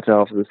 towards the latter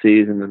half of the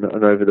season and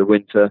over the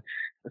winter.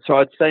 So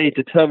I'd say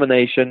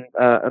determination,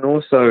 and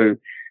also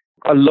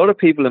a lot of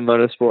people in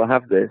motorsport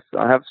have this.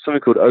 I have something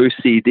called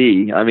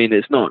OCD. I mean,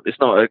 it's not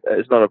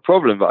a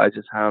problem, but I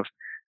just have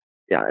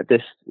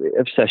this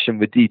obsession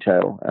with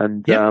detail,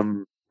 and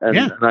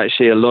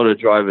actually a lot of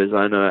drivers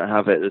I know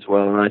have it as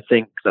well. And I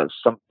think that's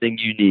something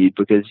you need,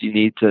 because you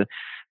need to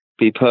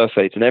be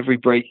perfect in every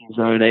braking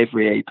zone,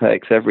 every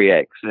apex, every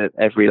exit,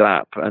 every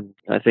lap. And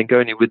I think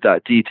only with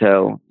that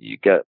detail you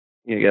get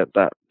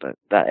that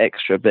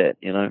extra bit,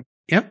 you know.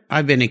 Yep,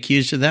 I've been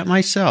accused of that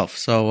myself,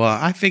 so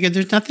I figured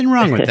there's nothing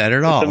wrong with that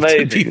at all.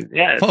 It's amazing.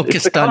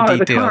 Focused on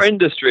details. The car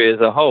industry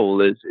as a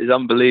whole is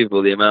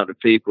unbelievable. The amount of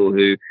people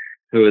who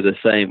are the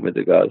same with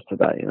regards to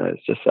that. You know,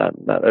 it's just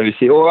that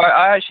OC. Or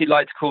I actually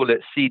like to call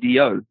it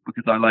CDO,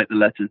 because I like the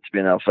letters to be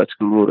in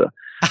alphabetical order.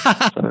 So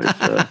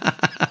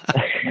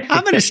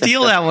I'm going to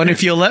steal that one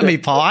if you'll let me,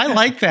 Paul. I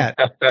like that.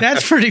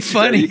 That's pretty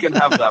funny. You can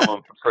have that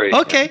one for free.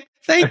 Okay,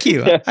 thank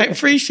you. I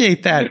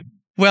appreciate that.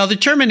 Well,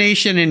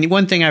 determination, and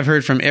one thing I've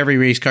heard from every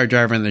race car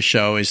driver on the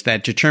show is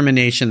that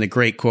determination, the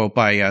great quote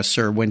by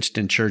Sir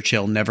Winston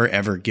Churchill, never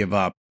ever give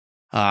up.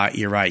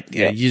 You're right.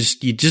 Yeah. You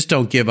just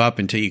don't give up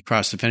until you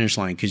cross the finish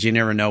line, because you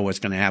never know what's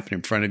going to happen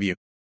in front of you.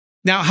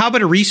 Now, how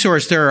about a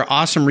resource? There are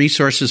awesome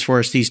resources for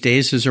us these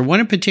days. Is there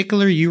one in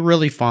particular you're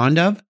really fond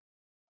of?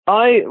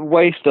 I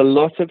waste a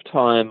lot of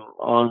time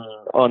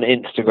on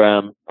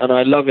Instagram, and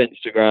I love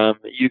Instagram.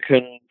 You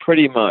can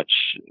pretty much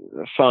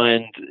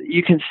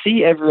you can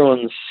see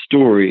everyone's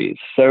stories.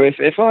 So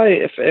if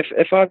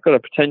I've got a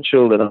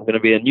potential that I'm going to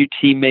be a new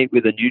teammate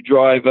with a new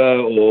driver,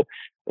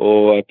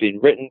 or I've been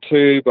written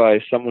to by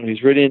someone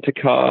who's really into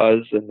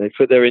cars and they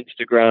put their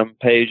Instagram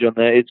page on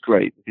there, it's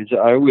great, because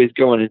I always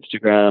go on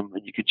Instagram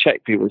and you can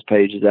check people's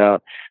pages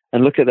out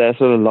and look at their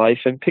sort of life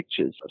and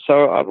pictures.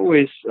 So I've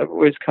always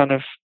kind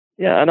of,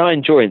 yeah, and I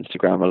enjoy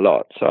Instagram a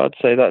lot. So I'd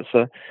say that's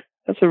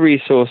a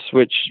resource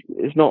which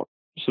is not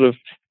sort of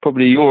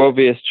probably your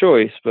obvious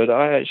choice, but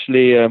I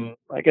actually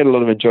I get a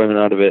lot of enjoyment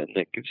out of it, and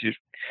it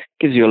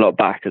gives you a lot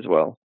back as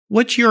well.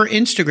 What's your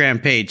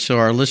Instagram page so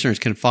our listeners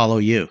can follow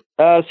you?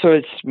 So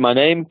it's my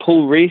name,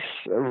 Paul Rees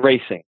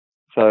Racing.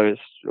 So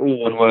it's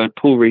all one word,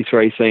 Paul Rees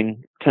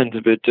Racing. Tend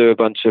to do a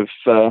bunch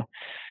of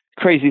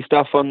crazy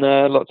stuff on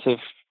there, lots of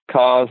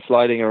cars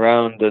sliding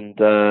around, and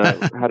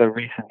had a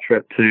recent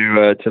trip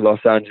to Los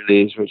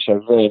Angeles, which I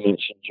very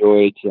much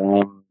enjoyed.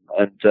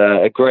 And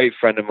a great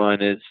friend of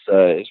mine is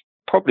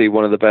probably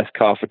one of the best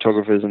car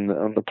photographers on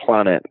the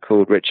planet,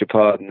 called Richard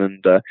Parton,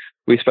 and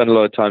we spend a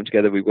lot of time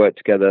together. We work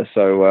together,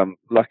 so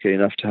lucky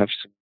enough to have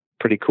some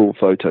pretty cool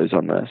photos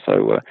on there.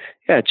 So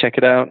yeah, check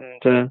it out,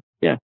 and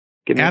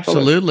give me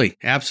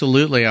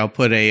absolutely. I'll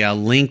put a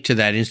link to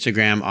that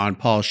Instagram on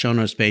Paul's show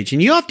notes page,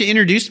 and you have to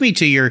introduce me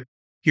to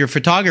your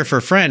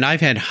photographer friend.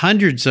 I've had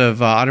hundreds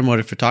of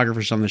automotive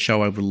photographers on the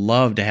show. I would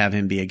love to have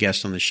him be a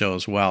guest on the show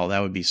as well.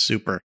 That would be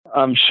super.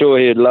 I'm sure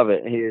he'd love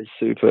it. He is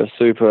super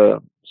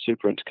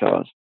into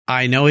cars.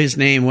 I know his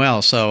name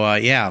well, so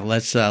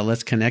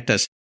let's connect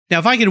us. Now,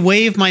 if I could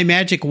wave my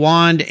magic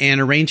wand and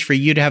arrange for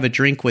you to have a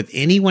drink with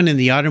anyone in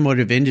the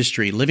automotive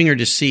industry, living or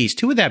deceased,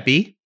 who would that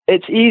be?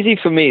 It's easy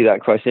for me, that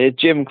question. It's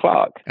Jim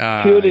Clark,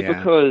 purely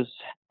because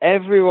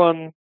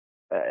everyone,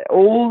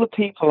 all the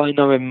people I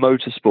know in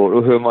motorsport,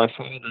 or who are my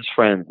father's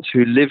friends,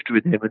 who lived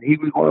with him, and he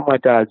was one of my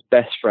dad's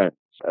best friends,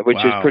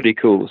 which is pretty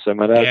cool. So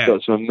my dad's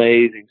got some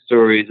amazing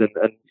stories, and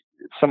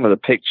some of the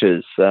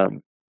pictures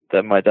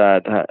that my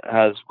dad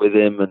has with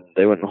him, and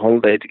they went on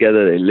holiday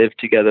together, they lived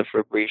together for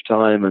a brief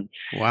time,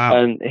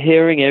 and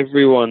hearing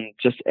everyone's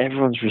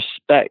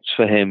respect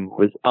for him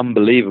was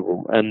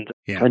unbelievable. And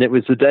it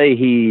was the day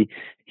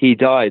he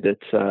died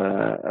at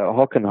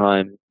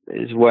Hockenheim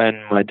is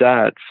when my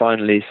dad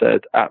finally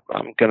said,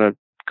 I'm going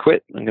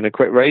to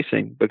quit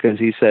racing, because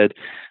he said,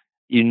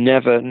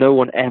 no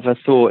one ever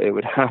thought it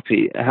would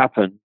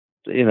happen,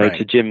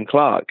 to Jim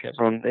Clark.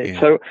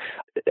 So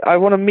I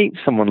want to meet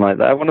someone like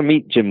that. I want to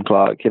meet Jim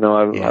Clark.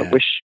 I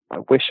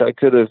wish I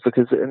could have,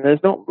 because there's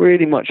not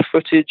really much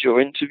footage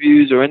or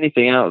interviews or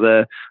anything out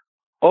there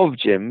of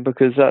Jim,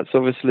 because that's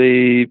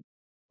obviously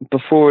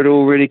before it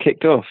all really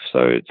kicked off. So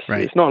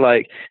it's not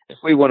like if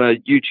we want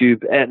to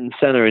YouTube Ayrton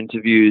Senna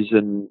interviews,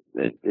 and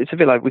it's a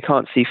bit like we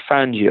can't see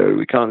Fangio,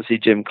 we can't see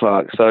Jim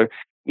Clark. So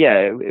yeah,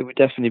 it would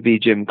definitely be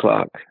Jim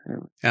Clark.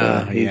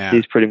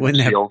 He's pretty much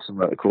the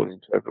ultimate,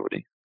 according to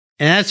everybody.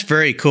 And that's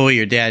very cool.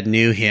 Your dad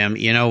knew him.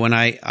 When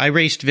I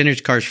raced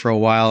vintage cars for a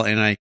while,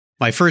 and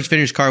my first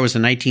vintage car was a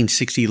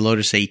 1960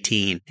 Lotus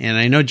 18. And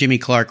I know Jimmy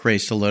Clark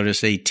raced a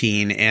Lotus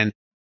 18. And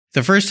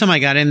the first time I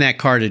got in that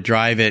car to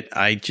drive it,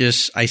 I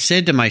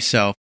said to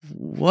myself,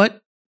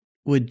 what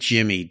would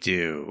Jimmy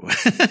do?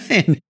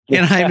 and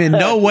I'm in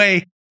no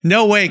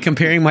way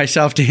comparing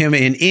myself to him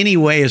in any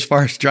way as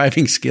far as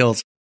driving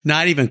skills.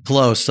 Not even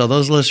close. So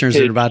those listeners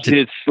are about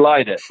to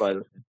slide it, by the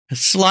way.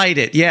 Slide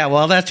it. Yeah,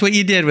 well, that's what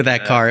you did with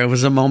that car. It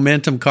was a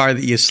momentum car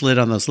that you slid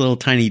on those little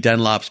tiny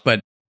Dunlops. But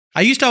I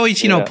used to always,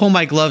 pull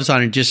my gloves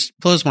on and just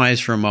close my eyes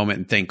for a moment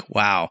and think,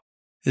 wow,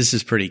 this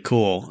is pretty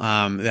cool.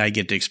 That I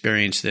get to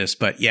experience this.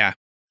 But yeah,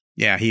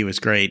 he was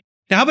great.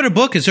 Now, how about a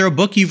book? Is there a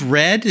book you've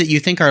read that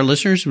you think our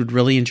listeners would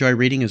really enjoy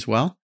reading as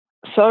well?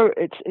 So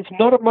it's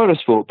not a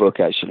motorsport book,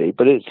 actually,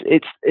 but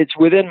it's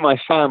within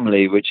my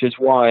family, which is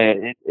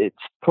why it's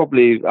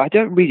probably, I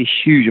don't read a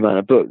huge amount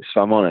of books,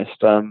 if I'm honest.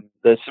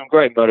 There's some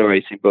great motor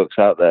racing books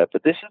out there,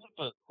 but this is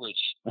a book which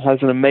has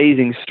an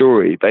amazing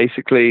story.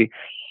 Basically,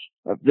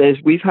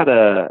 we've had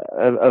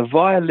a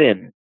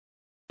violin,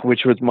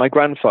 which was, my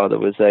grandfather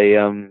was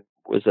a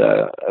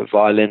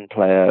violin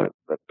player,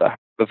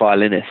 a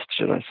violinist,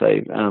 should I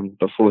say,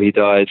 before he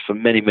died. For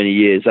many, many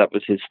years, that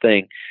was his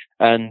thing.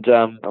 And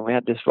we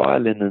had this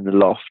violin in the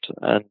loft,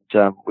 and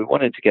we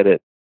wanted to get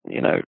it,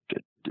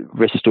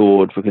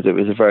 restored, because it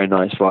was a very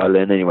nice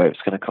violin. Anyway, it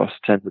was going to cost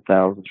tens of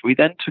thousands. We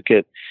then took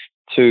it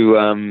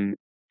to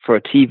for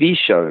a TV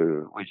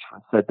show, which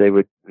said they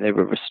were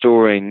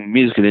restoring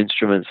musical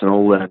instruments and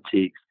all the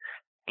antiques.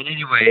 And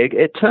anyway,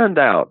 it turned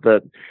out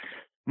that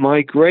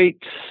my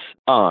great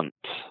aunt,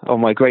 or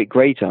my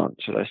great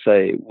aunt, should I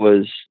say,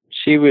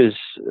 she was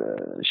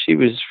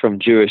from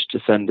Jewish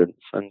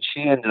descendants, and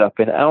she ended up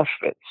in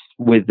Auschwitz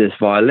with this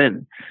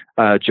violin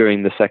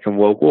during the Second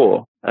World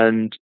War.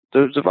 And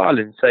the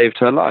violin saved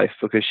her life,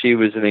 because she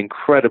was an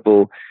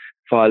incredible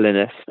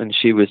violinist, and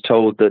she was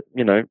told that,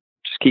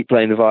 just keep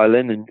playing the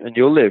violin and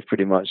you'll live,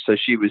 pretty much. So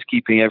she was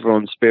keeping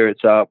everyone's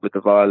spirits up with the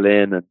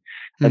violin,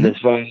 and this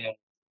violin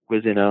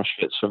was in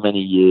Auschwitz for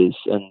many years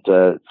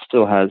and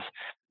still has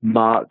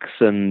marks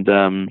and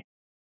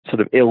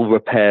sort of ill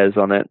repairs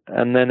on it.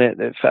 And then it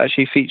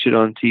actually featured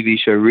on a TV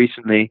show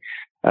recently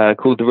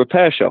called The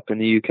Repair Shop in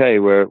the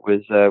UK, where it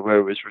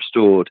was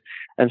restored.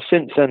 And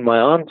since then, my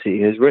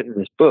auntie has written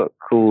this book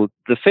called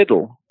The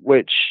Fiddle,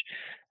 which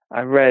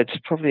I read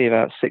probably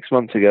about 6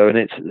 months ago, and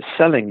it's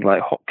selling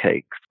like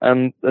hotcakes.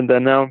 And they're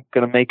now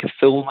going to make a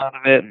film out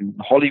of it, and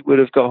Hollywood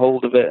have got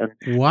hold of it.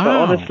 And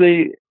wow! But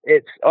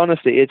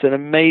it's an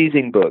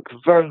amazing book,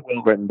 very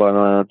well written by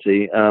my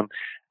auntie.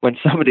 When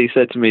somebody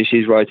said to me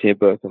she's writing a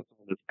book, I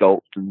sort of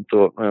gulped and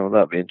thought, well,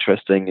 that'd be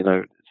interesting. It's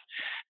a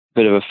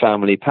bit of a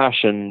family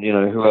passion.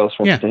 Who else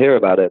wants to hear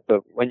about it?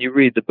 But when you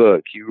read the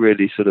book, you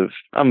really sort of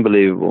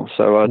unbelievable.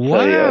 So I'd say,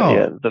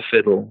 The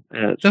Fiddle.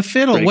 Yeah, The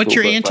Fiddle. What's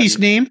your auntie's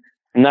name?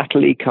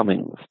 Natalie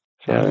Cummings.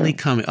 Natalie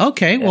Cummings.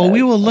 Okay, well,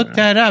 we will look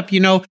that up.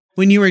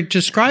 When you were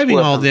describing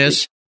all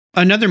this,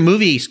 another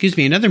movie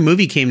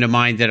came to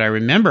mind that I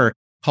remember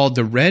called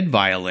The Red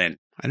Violin.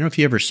 I don't know if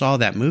you ever saw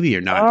that movie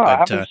or not. I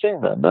haven't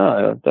seen that.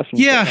 No,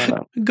 definitely.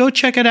 Yeah, go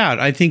check it out.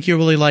 I think you'll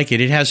really like it.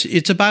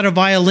 It's about a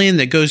violin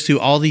that goes through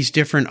all these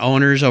different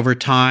owners over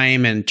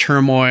time and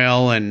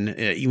turmoil. And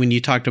when you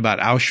talked about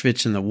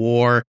Auschwitz and the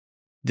war,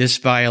 this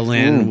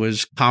violin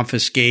was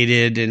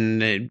confiscated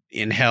and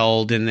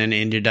held, and then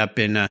ended up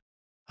in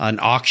an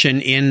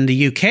auction in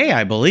the UK,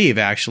 I believe,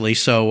 actually.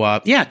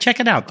 So, check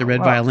it out, The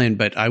Red Violin.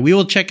 But we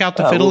will check out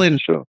The Fiddle.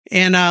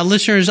 And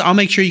listeners, I'll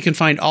make sure you can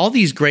find all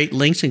these great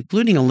links,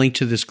 including a link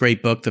to this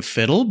great book, The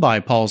Fiddle, by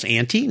Paul's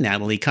auntie,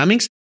 Natalie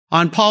Cummings.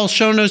 On Paul's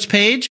show notes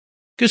page,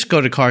 just go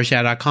to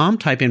carsyeah.com,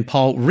 type in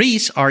Paul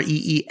Rees,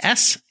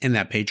 R-E-E-S, and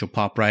that page will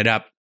pop right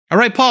up. All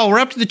right, Paul, we're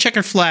up to the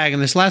checkered flag,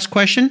 and this last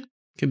question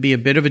can be a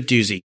bit of a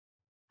doozy.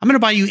 I'm going to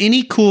buy you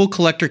any cool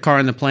collector car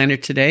on the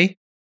planet today,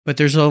 but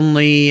there's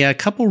only a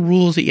couple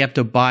rules that you have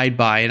to abide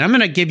by. And I'm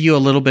going to give you a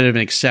little bit of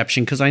an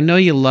exception because I know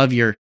you love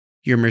your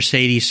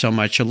Mercedes so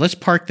much. So let's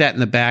park that in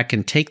the back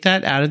and take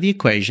that out of the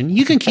equation.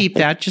 You can keep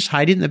that. Just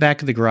hide it in the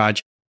back of the garage.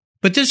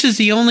 But this is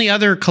the only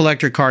other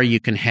collector car you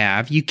can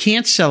have. You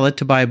can't sell it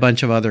to buy a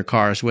bunch of other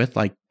cars with,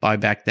 like buy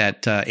back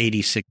that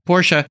 86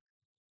 Porsche.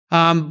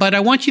 But I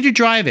want you to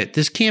drive it.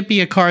 This can't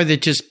be a car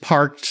that just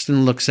parks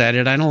and looks at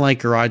it. I don't like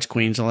garage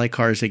queens. I like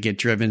cars that get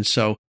driven.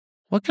 So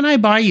what can I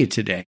buy you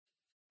today?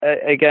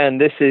 Again,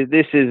 this is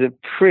a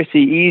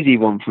pretty easy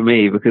one for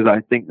me because I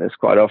think this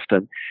quite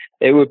often.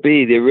 It would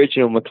be the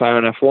original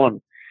McLaren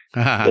F1,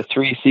 the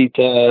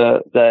 3-seater.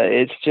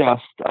 It's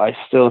just, I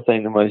still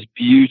think, the most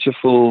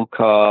beautiful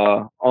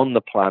car on the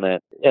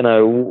planet.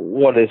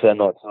 What is there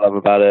not to love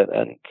about it?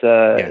 And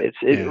it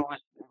was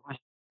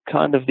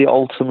kind of the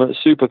ultimate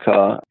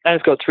supercar, and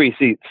it's got 3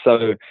 seats,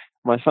 so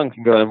my son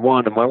can go in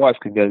one and my wife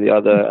can go in the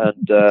other,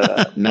 and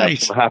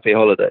nice. Have some happy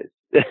holidays.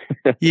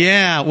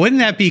 Yeah, wouldn't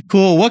that be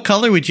cool? What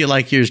color would you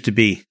like yours to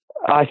be?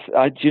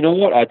 Do you know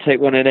what? I'd take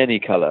one in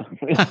any color.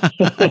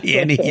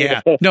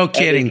 No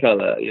kidding. Any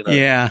color,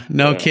 Yeah,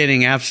 no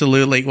kidding.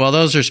 Absolutely. Well,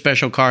 those are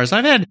special cars.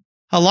 I've had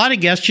a lot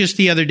of guests. Just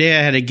the other day,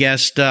 I had a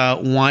guest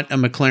want a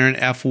McLaren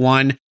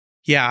F1.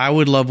 Yeah, I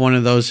would love one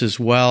of those as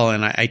well.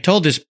 And I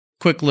told this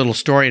quick little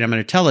story, and I'm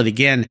going to tell it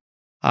again.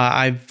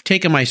 I've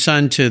taken my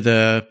son to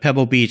the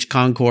Pebble Beach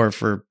Concours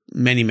for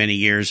many, many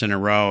years in a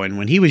row. And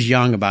when he was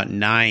young, about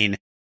 9,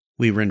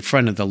 we were in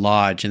front of the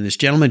lodge, and this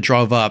gentleman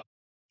drove up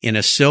in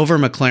a silver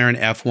McLaren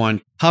F1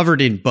 covered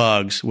in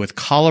bugs with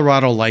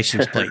Colorado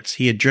license plates.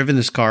 He had driven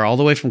this car all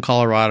the way from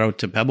Colorado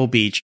to Pebble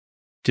Beach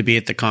to be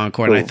at the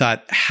Concours. Cool. And I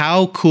thought,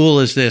 how cool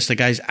is this? The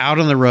guy's out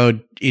on the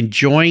road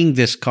enjoying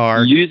this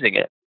car. Using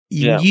it.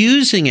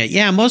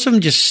 Yeah, most of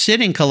them just sit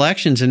in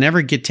collections and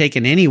never get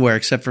taken anywhere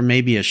except for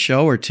maybe a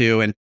show or two.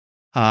 And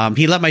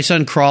he let my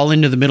son crawl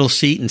into the middle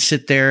seat and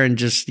sit there and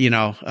just,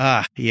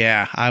 I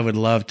would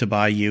love to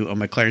buy you a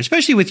McLaren,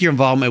 especially with your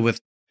involvement with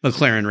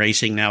McLaren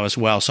Racing now as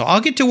well. So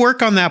I'll get to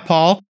work on that,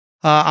 Paul.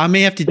 I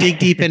may have to dig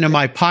deep into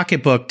my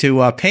pocketbook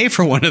to pay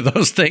for one of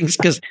those things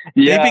because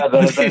they're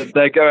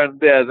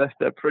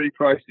pretty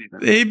pricey.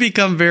 They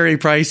become very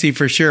pricey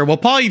for sure. Well,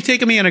 Paul, you've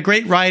taken me on a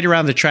great ride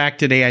around the track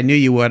today. I knew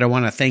you would. I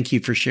want to thank you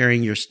for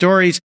sharing your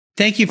stories.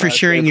 Thank you for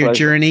sharing your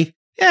journey.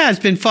 Yeah, it's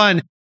been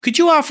fun. Could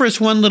you offer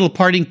us one little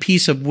parting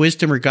piece of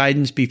wisdom or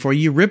guidance before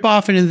you rip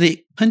off into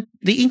the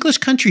English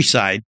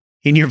countryside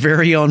in your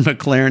very own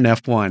McLaren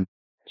F1?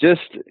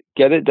 Just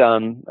get it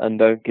done and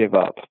don't give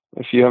up.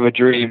 If you have a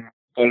dream,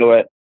 follow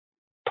it,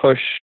 push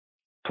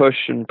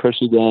and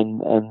push again.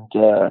 And,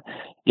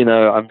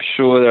 I'm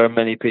sure there are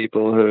many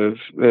people who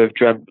have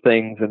dreamt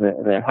things and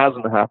it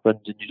hasn't happened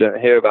and you don't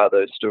hear about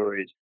those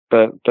stories.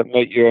 But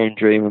make your own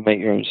dream and make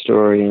your own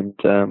story and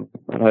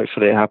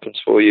hopefully it happens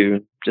for you.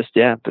 And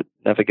but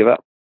never give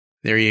up.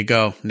 There you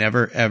go.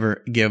 Never,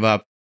 ever give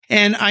up.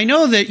 And I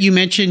know that you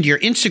mentioned your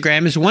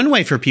Instagram is one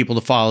way for people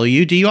to follow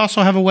you. Do you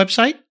also have a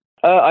website?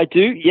 I do.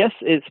 Yes,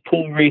 it's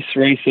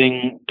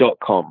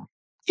paulreesracing.com.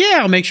 Yeah,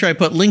 I'll make sure I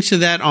put links to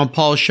that on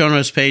Paul's show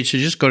notes page. So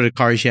just go to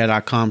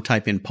carsyeah.com,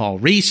 type in Paul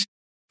Rees.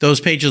 those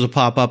pages will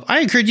pop up.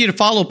 I encourage you to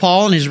follow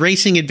Paul and his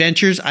racing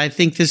adventures. I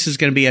think this is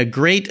going to be a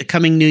great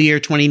coming new year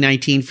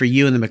 2019 for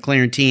you and the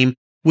McLaren team.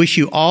 Wish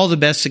you all the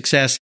best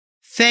success.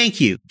 Thank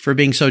you for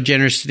being so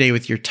generous today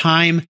with your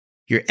time,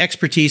 your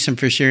expertise, and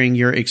for sharing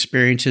your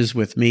experiences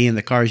with me and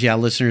the Cars Yeah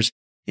listeners.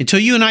 Until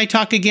you and I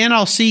talk again,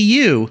 I'll see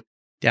you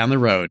down the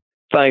road.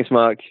 Thanks,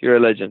 Mark. You're a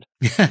legend.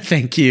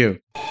 Thank you.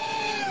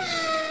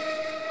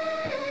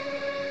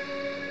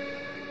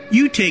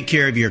 You take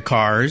care of your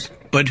cars,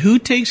 but who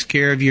takes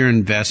care of your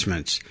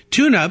investments?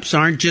 Tune-ups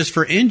aren't just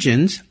for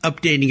engines.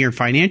 Updating your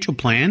financial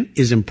plan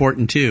is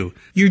important too.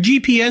 Your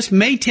GPS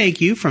may take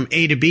you from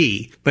A to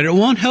B, but it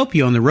won't help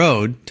you on the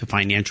road to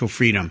financial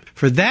freedom.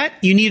 For that,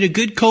 you need a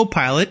good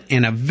co-pilot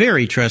and a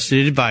very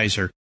trusted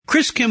advisor.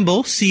 Chris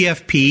Kimball,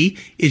 CFP,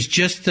 is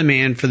just the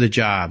man for the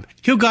job.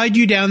 He'll guide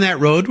you down that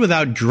road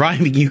without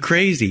driving you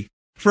crazy.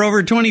 For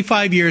over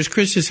 25 years,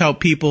 Chris has helped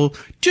people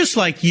just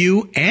like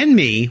you and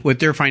me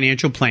with their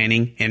financial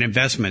planning and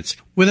investments.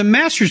 With a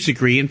master's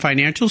degree in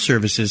financial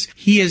services,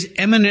 he is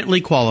eminently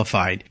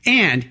qualified,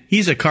 and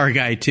he's a car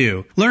guy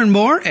too. Learn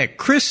more at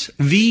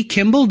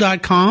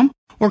chrisvkimball.com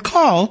or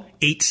call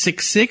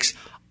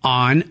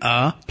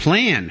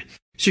 866-ON-A-PLAN.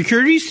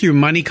 Securities through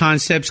Money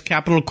Concepts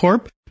Capital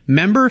Corp.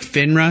 Member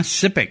FINRA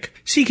SIPC.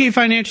 CK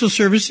Financial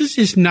Services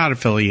is not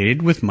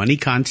affiliated with Money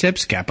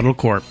Concepts Capital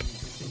Corp.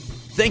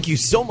 Thank you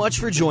so much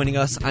for joining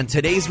us on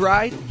today's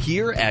ride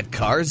here at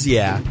Cars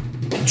Yeah.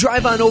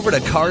 Drive on over to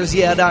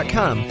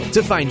carsyeah.com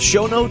to find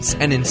show notes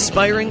and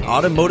inspiring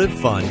automotive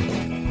fun.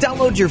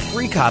 Download your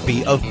free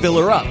copy of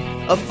Filler Up,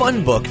 a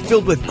fun book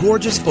filled with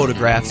gorgeous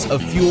photographs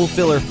of fuel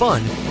filler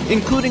fun,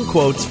 including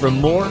quotes from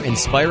more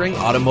inspiring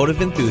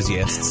automotive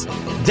enthusiasts.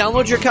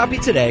 Download your copy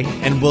today,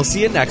 and we'll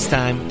see you next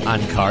time on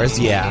Cars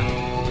Yeah.